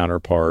C-suite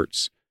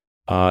counterparts,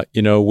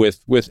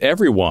 with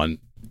everyone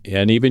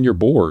and even your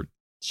board?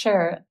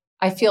 Sure.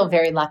 I feel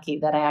very lucky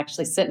that I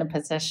actually sit in a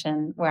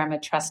position where I'm a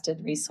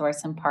trusted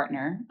resource and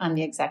partner on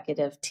the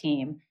executive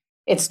team.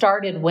 It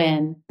started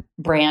when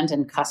brand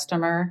and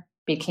customer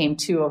became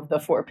two of the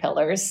four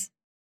pillars,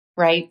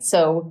 right?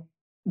 So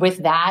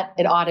with that,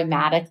 it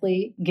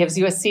automatically gives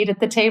you a seat at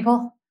the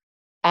table,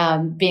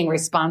 being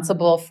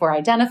responsible for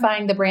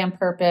identifying the brand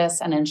purpose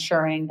and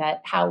ensuring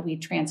that how we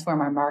transform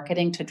our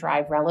marketing to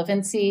drive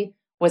relevancy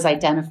was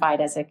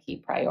identified as a key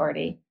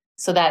priority.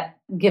 So that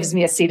gives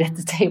me a seat at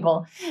the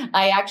table.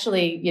 I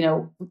actually,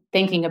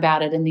 thinking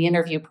about it in the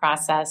interview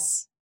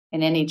process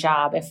in any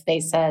job, if they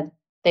said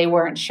they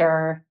weren't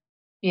sure,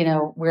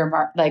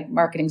 where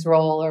marketing's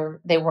role,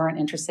 or they weren't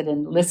interested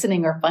in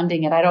listening or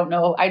funding it, I don't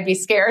know, I'd be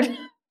scared.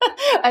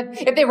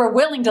 If they were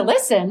willing to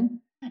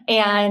listen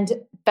and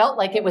felt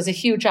like it was a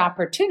huge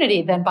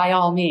opportunity, then by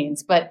all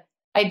means. But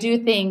I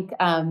do think,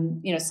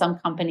 some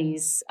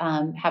companies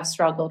have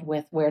struggled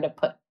with where to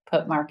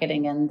put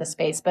marketing in the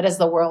space. But as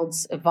the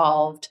world's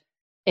evolved,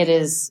 it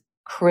is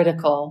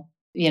critical,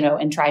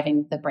 in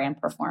driving the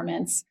brand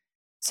performance.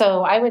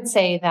 So I would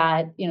say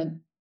that,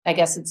 I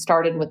guess it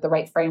started with the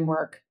right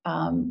framework,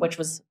 which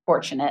was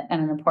fortunate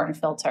and an important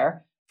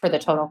filter for the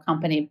total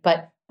company.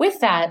 But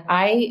with that,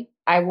 I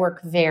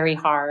work very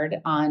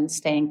hard on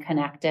staying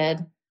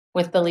connected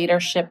with the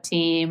leadership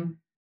team.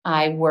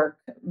 I work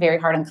very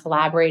hard on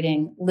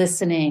collaborating,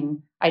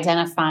 listening,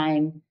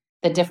 identifying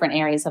the different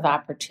areas of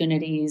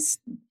opportunities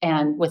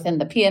and within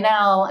the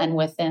P&L and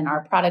within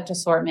our product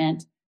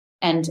assortment,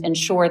 and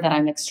ensure that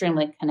I'm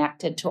extremely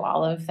connected to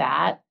all of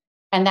that.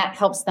 And that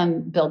helps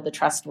them build the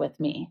trust with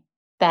me,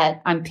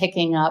 that I'm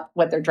picking up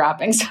what they're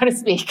dropping, so to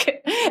speak,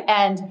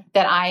 and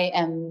that I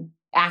am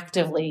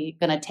actively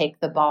going to take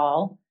the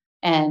ball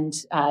and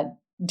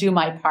do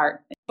my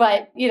part.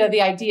 But,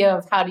 the idea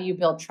of how do you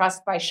build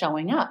trust by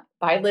showing up,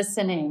 by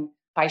listening,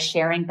 by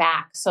sharing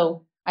back.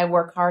 So I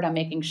work hard on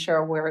making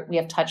sure we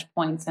have touch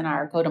points in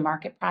our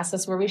go-to-market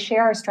process where we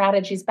share our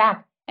strategies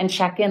back and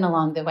check in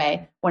along the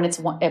way. When it's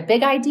a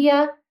big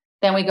idea,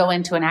 then we go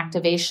into an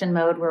activation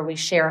mode where we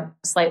share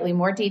slightly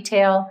more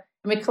detail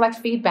and we collect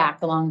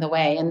feedback along the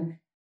way. And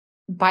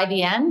by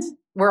the end,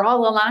 we're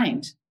all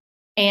aligned.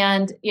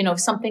 And, if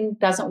something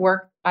doesn't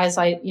work as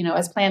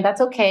planned, that's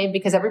okay,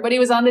 because everybody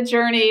was on the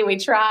journey. We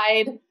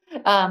tried,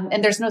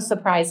 and there's no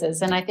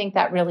surprises. And I think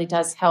that really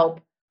does help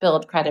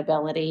build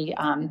credibility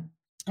and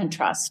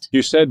trust.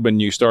 You said when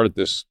you started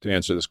to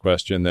answer this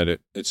question that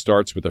it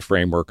starts with the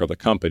framework of the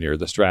company or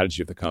the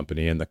strategy of the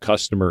company, and the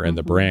customer and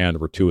the brand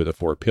were two of the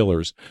four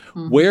pillars.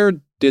 Mm-hmm. Where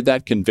did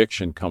that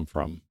conviction come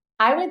from?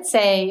 I would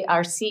say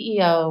our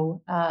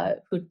CEO,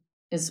 who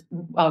is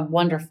a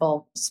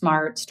wonderful,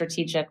 smart,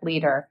 strategic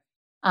leader,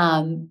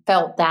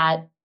 felt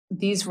that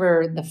these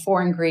were the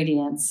four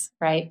ingredients,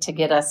 right, to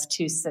get us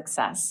to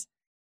success.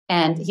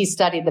 And he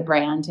studied the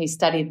brand. He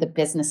studied the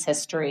business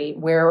history,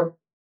 where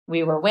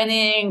we were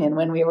winning and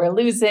when we were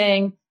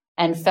losing,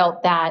 and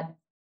felt that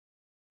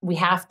we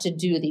have to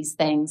do these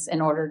things in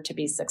order to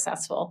be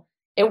successful.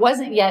 It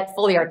wasn't yet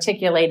fully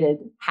articulated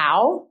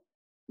how,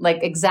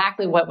 like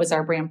exactly what was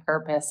our brand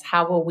purpose?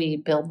 How will we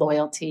build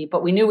loyalty?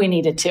 But we knew we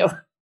needed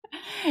to.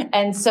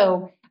 And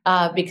so,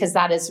 because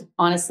that is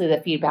honestly the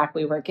feedback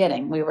we were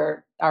getting.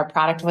 Our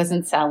product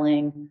wasn't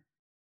selling.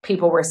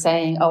 People were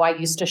saying, oh, I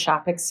used to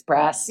shop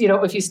Express.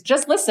 If you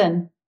just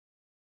listen,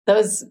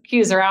 those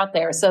cues are out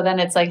there. So then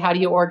it's like, how do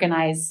you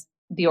organize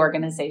the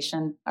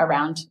organization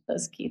around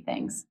those key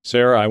things?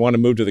 Sara, I want to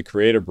move to the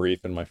creative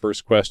brief. And my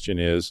first question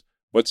is,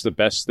 what's the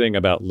best thing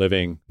about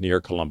living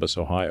near Columbus,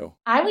 Ohio?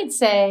 I would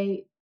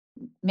say,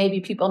 maybe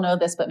people know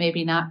this, but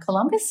maybe not.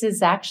 Columbus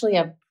is actually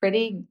a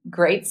pretty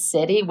great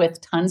city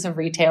with tons of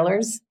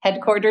retailers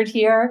headquartered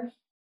here.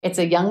 It's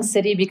a young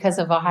city because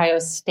of Ohio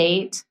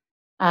State.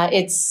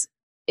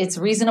 It's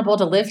reasonable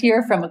to live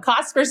here from a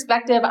cost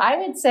perspective. I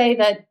would say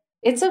that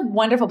it's a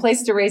wonderful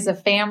place to raise a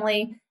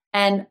family.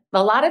 And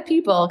a lot of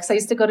people, because I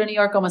used to go to New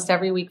York almost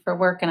every week for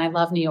work, and I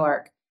love New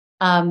York,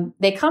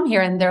 they come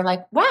here and they're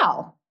like,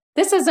 wow,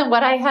 this isn't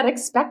what I had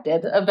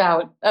expected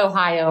about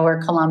Ohio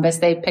or Columbus.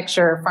 They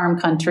picture farm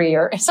country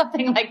or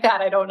something like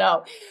that. I don't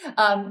know.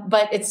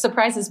 But it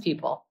surprises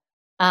people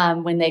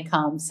when they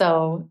come.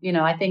 So,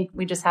 I think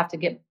we just have to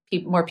get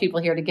more people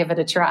here to give it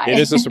a try. It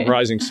is a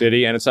surprising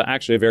city, and it's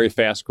actually a very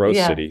fast growth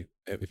city.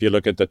 If you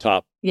look at the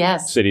top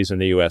cities in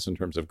the U.S. in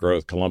terms of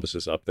growth, Columbus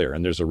is up there,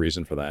 and there's a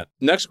reason for that.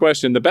 Next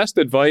question, the best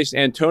advice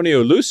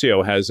Antonio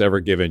Lucio has ever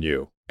given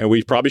you. And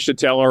we probably should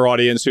tell our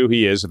audience who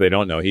he is if they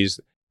don't know.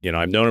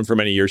 I've known him for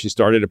many years. He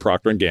started at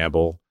Procter &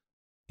 Gamble.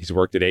 He's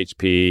worked at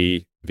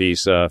HP,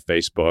 Visa,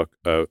 Facebook,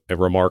 a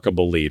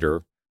remarkable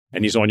leader,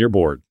 and he's on your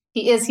board.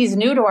 He is. He's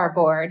new to our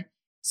board.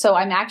 So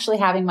I'm actually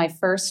having my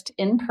first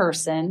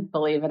in-person,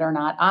 believe it or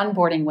not,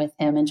 onboarding with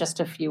him in just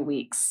a few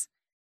weeks.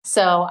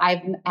 So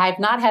I've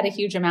not had a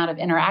huge amount of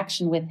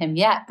interaction with him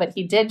yet, but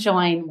he did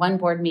join one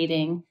board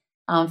meeting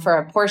for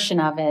a portion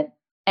of it.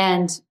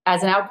 And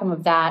as an outcome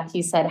of that,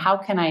 he said, how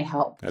can I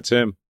help? That's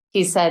him.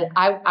 He said,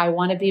 I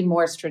want to be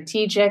more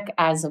strategic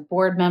as a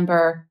board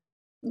member.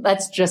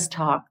 Let's just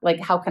talk. Like,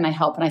 how can I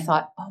help? And I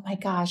thought, oh my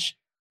gosh,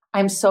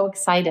 I'm so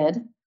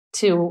excited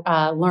to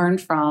learn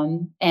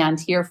from and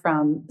hear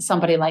from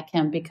somebody like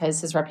him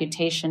because his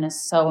reputation is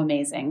so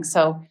amazing.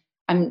 So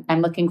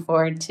I'm looking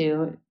forward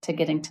to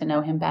getting to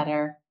know him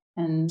better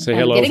and say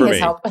hello getting for his me.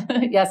 help.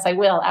 Yes, I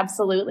will.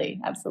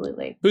 Absolutely.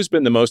 Absolutely. Who's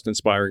been the most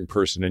inspiring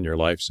person in your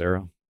life,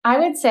 Sara? I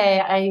would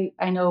say,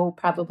 I know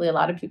probably a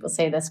lot of people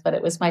say this, but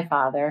it was my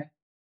father.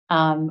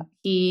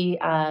 He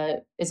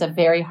is a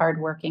very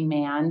hardworking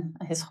man,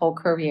 his whole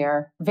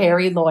career,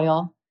 very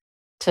loyal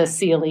to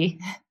Sealy.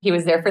 He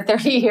was there for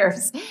 30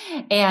 years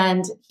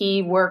and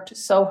he worked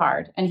so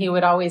hard. And he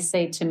would always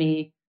say to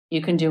me,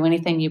 you can do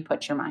anything you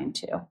put your mind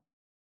to.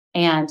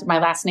 And my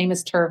last name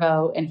is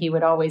Tervo. And he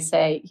would always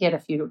say, he had a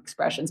few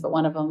expressions, but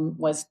one of them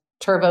was,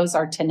 Tervos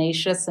are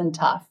tenacious and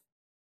tough.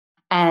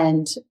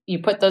 And you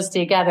put those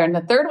together. And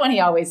the third one he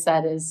always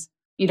said is,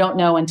 you don't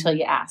know until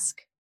you ask.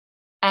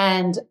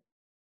 And,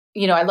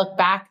 I look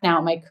back now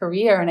at my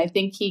career and I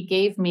think he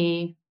gave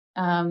me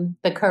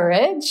the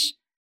courage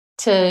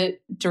to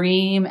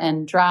dream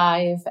and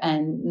drive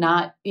and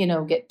not,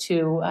 get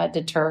too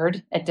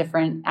deterred at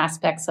different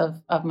aspects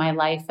of my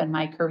life and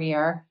my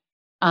career.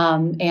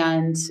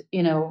 And,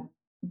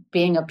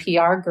 being a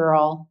PR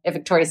girl at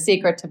Victoria's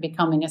Secret to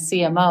becoming a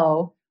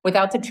CMO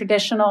without the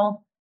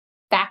traditional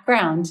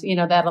background,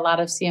 that a lot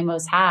of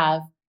CMOs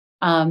have,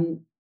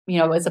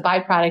 it was a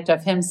byproduct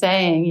of him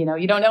saying,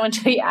 you don't know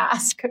until you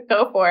ask,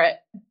 go for it,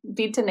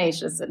 be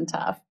tenacious and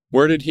tough.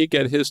 Where did he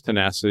get his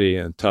tenacity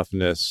and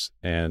toughness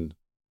and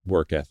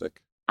work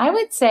ethic? I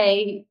would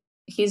say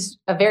he's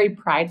a very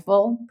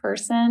prideful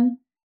person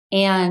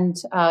and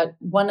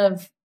one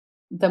of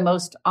the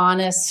most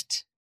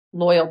honest,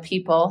 loyal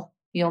people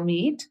you'll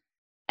meet.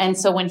 And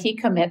so when he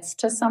commits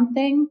to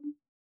something,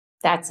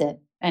 that's it.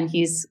 And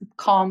he's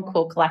calm,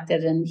 cool,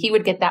 collected. And he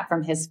would get that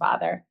from his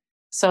father.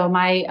 So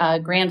my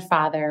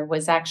grandfather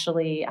was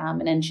actually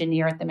an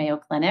engineer at the Mayo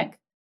Clinic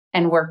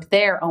and worked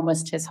there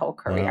almost his whole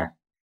career.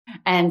 Wow.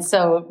 And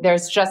so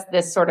there's just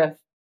this sort of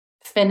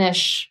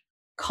Finnish,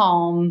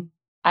 calm.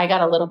 I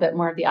got a little bit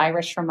more of the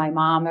Irish from my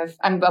mom.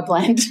 I'm a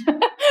blend.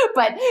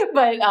 but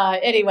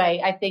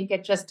anyway, I think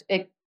it's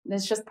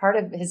just part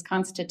of his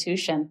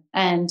constitution.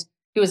 And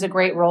he was a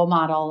great role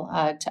model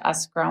to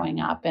us growing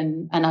up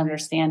and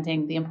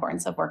understanding the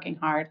importance of working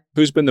hard.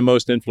 Who's been the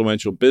most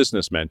influential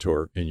business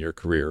mentor in your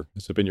career?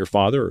 Has it been your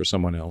father or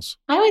someone else?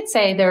 I would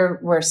say there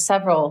were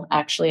several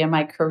actually in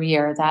my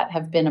career that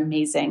have been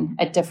amazing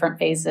at different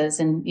phases.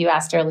 And you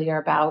asked earlier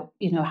about,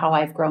 how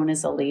I've grown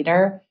as a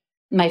leader.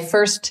 My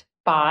first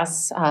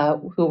boss,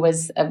 who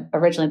was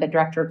originally the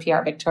director of PR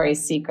at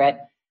Victoria's Secret,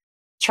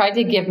 tried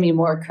to give me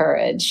more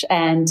courage.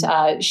 And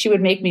she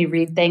would make me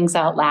read things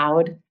out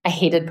loud. I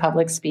hated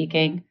public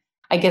speaking.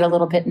 I get a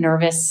little bit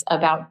nervous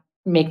about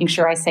making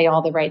sure I say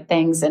all the right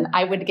things. And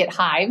I would get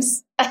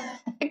hives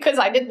because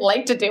I didn't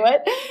like to do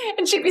it.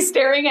 And she'd be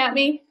staring at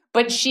me.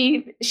 But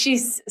she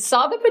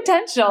saw the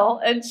potential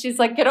and she's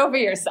like, get over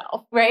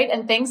yourself, right?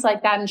 And things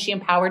like that. And she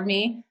empowered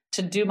me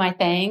to do my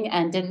thing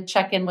and didn't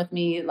check in with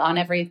me on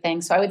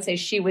everything. So I would say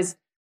she was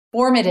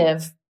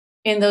formative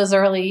in those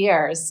early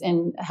years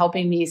in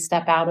helping me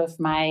step out of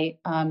my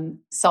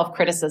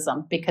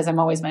self-criticism, because I'm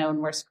always my own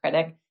worst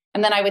critic.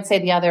 And then I would say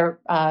the other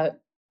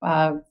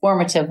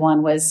formative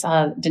one was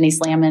Denise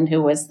Lamon,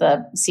 who was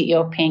the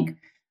CEO of Pink,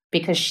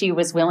 because she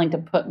was willing to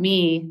put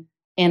me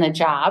in a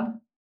job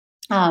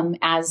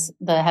as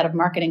the head of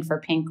marketing for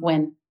Pink,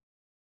 when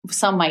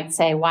some might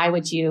say, why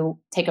would you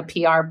take a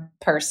PR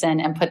person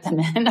and put them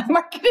in a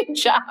marketing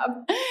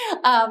job?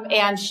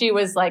 And she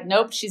was like,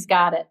 nope, she's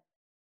got it.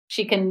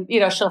 She can,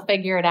 she'll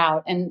figure it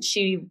out. And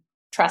she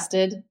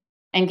trusted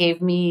and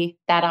gave me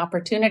that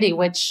opportunity,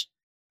 which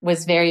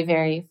was very,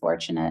 very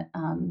fortunate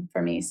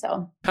for me.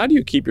 So how do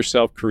you keep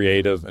yourself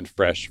creative and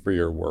fresh for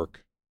your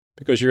work?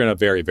 Because you're in a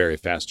very, very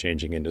fast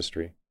changing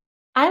industry.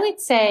 I would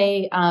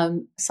say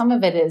some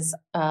of it is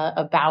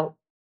about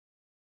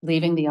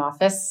leaving the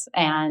office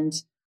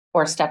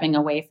or stepping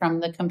away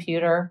from the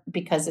computer,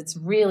 because it's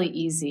really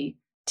easy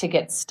to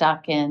get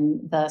stuck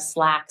in the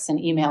Slacks and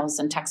emails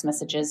and text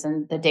messages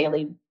and the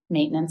daily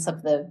maintenance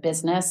of the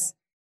business.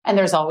 And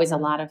there's always a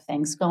lot of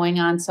things going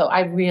on. So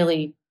I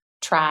really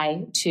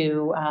try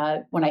to,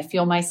 when I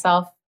feel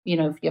myself,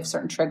 if you have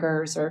certain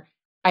triggers, or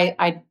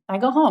I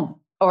go home,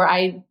 or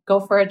I go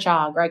for a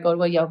jog, or I go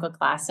to a yoga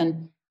class.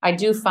 And I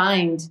do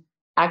find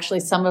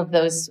actually some of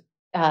those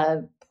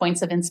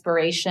points of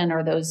inspiration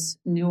or those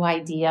new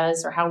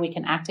ideas or how we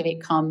can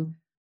activate come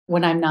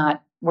when I'm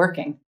not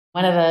working.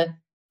 One of the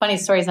funny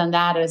stories on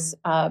that is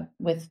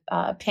with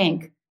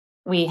Pink,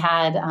 we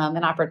had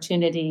an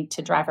opportunity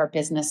to drive our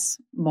business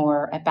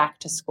more at back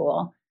to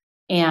school.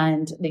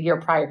 And the year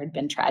prior had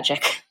been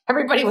tragic.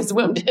 Everybody was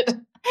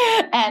wounded.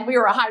 And we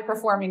were a high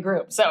performing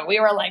group. So we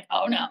were like,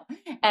 oh no.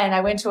 And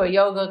I went to a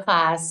yoga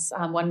class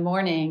one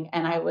morning,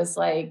 and I was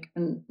like,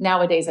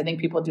 nowadays, I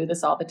think people do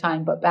this all the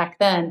time. But back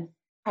then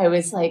I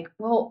was like,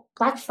 well,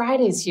 Black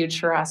Friday is huge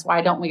for us.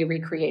 Why don't we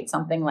recreate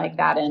something like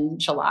that in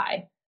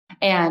July?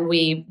 And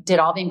we did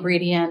all the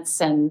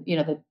ingredients and,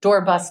 the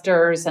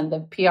doorbusters and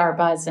the PR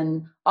buzz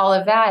and all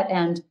of that.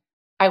 And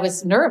I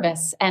was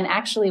nervous. And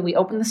actually, we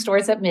opened the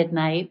stores at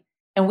midnight.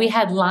 And we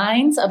had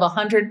lines of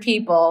 100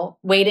 people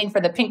waiting for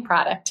the Pink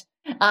product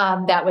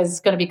that was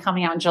going to be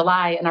coming out in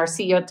July. And our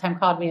CEO at the time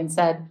called me and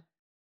said,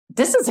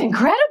 this is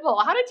incredible.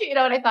 How did you,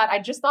 and I thought, I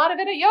just thought of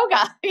it at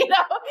yoga,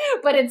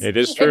 but it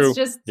is true. It's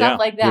just stuff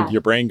like that.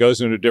 Your brain goes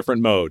into a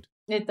different mode.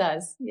 It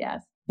does.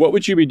 Yes. What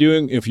would you be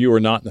doing if you were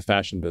not in the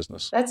fashion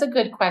business? That's a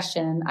good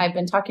question. I've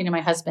been talking to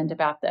my husband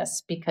about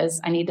this because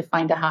I need to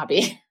find a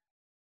hobby.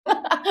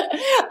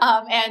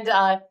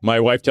 My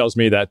wife tells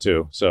me that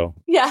too. So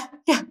yeah.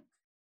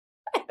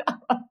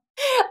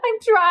 I'm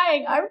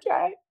trying.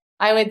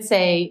 I would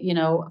say,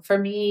 for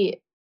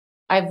me,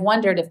 I've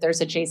wondered if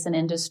there's adjacent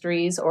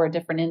industries or a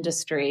different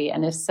industry.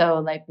 And if so,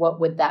 like, what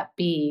would that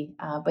be?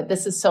 But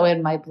this is so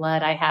in my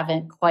blood. I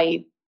haven't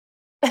quite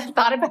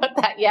thought about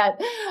that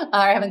yet.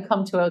 I haven't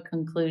come to a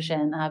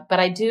conclusion. But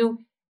I do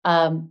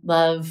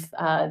love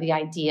the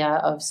idea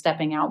of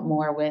stepping out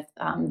more with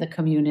the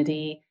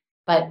community.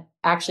 But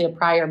actually, a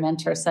prior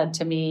mentor said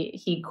to me,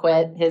 he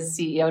quit his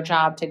CEO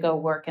job to go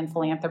work in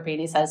philanthropy.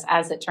 And he says,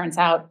 as it turns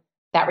out,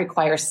 that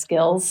requires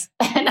skills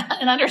and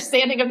an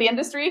understanding of the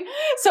industry.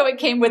 So it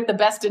came with the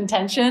best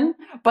intention,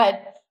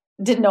 but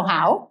didn't know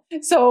how.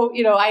 So,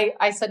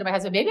 I said to my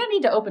husband, maybe I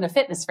need to open a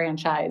fitness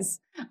franchise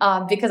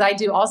because I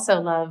do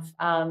also love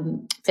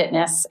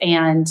fitness.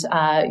 And,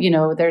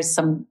 there's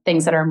some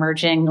things that are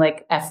emerging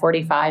like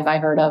F45 I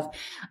heard of,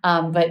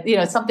 but,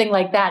 something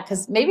like that,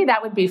 because maybe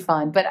that would be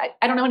fun. But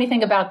I don't know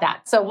anything about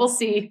that. So we'll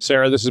see.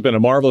 Sara, this has been a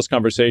marvelous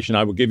conversation.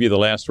 I will give you the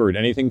last word.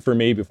 Anything for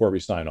me before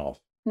we sign off?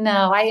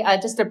 No, I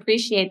just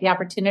appreciate the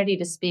opportunity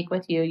to speak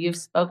with you. You've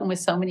spoken with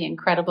so many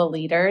incredible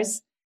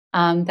leaders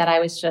that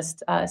I was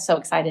just so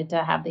excited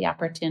to have the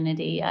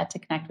opportunity to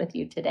connect with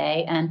you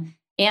today. And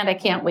I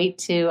can't wait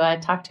to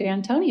talk to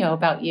Antonio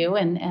about you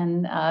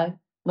and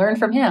learn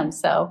from him.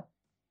 So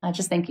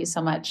just thank you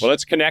so much. Well,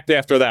 let's connect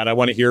after that. I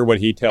want to hear what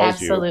he tells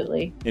you.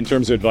 Absolutely. In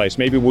terms of advice.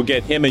 Maybe we'll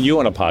get him and you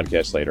on a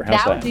podcast later. How's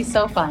that? That would be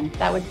so fun.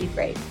 That would be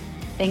great.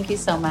 Thank you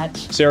so much.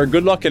 Sara,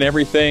 good luck in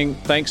everything.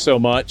 Thanks so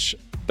much.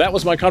 That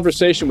was my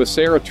conversation with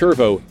Sara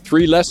Tervo.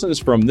 3 lessons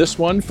from this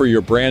one for your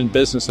brand,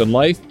 business, and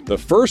life. The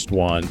first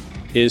one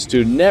is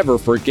to never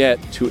forget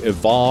to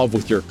evolve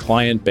with your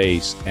client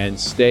base and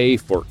stay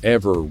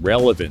forever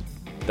relevant.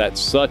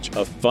 That's such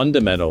a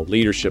fundamental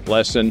leadership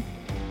lesson.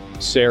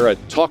 Sara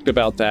talked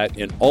about that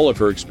in all of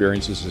her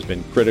experiences has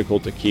been critical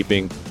to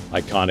keeping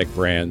iconic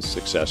brands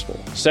successful.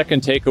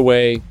 Second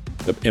takeaway,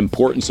 the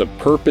importance of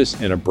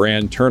purpose in a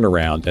brand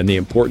turnaround and the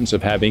importance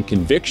of having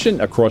conviction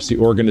across the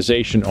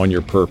organization on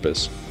your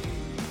purpose.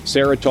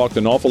 Sara talked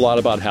an awful lot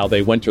about how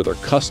they went to their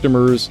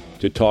customers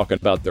to talk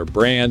about their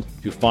brand,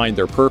 to find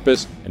their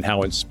purpose, and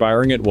how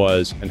inspiring it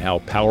was and how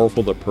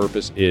powerful the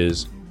purpose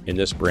is in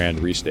this brand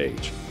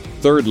restage.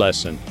 Third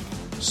lesson,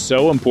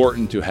 so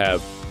important to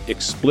have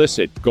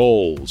explicit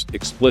goals,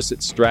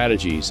 explicit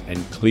strategies, and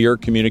clear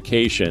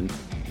communication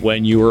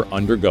when you are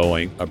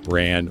undergoing a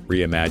brand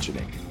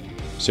reimagining.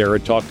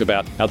 Sara talked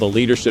about how the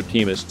leadership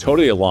team is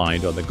totally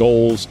aligned on the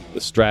goals,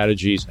 the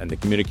strategies, and the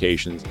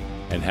communications,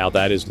 and how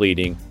that is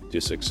leading to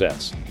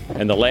success.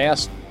 And the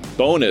last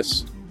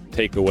bonus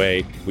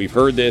takeaway, we've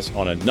heard this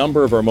on a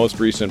number of our most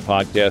recent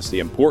podcasts, the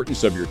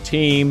importance of your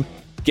team,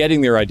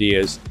 getting their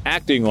ideas,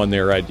 acting on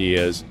their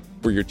ideas,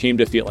 for your team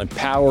to feel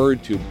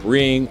empowered to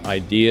bring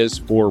ideas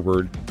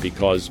forward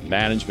because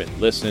management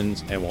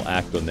listens and will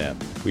act on them.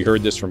 We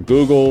heard this from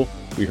Google.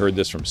 We heard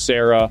this from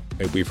Sara.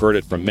 And we've heard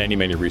it from many,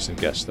 many recent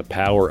guests, the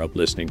power of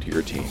listening to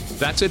your team.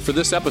 That's it for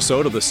this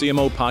episode of the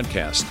CMO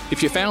Podcast.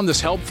 If you found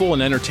this helpful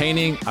and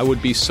entertaining, I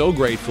would be so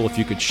grateful if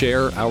you could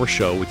share our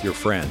show with your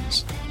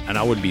friends. And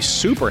I would be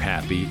super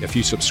happy if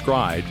you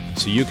subscribed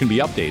so you can be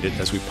updated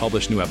as we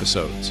publish new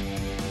episodes.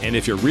 And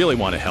if you really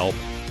want to help,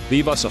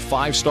 leave us a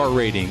 5-star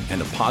rating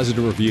and a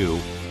positive review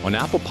on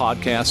Apple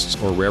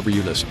Podcasts or wherever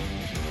you listen.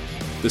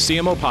 The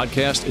CMO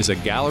Podcast is a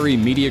Gallery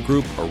Media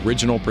Group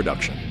original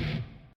production.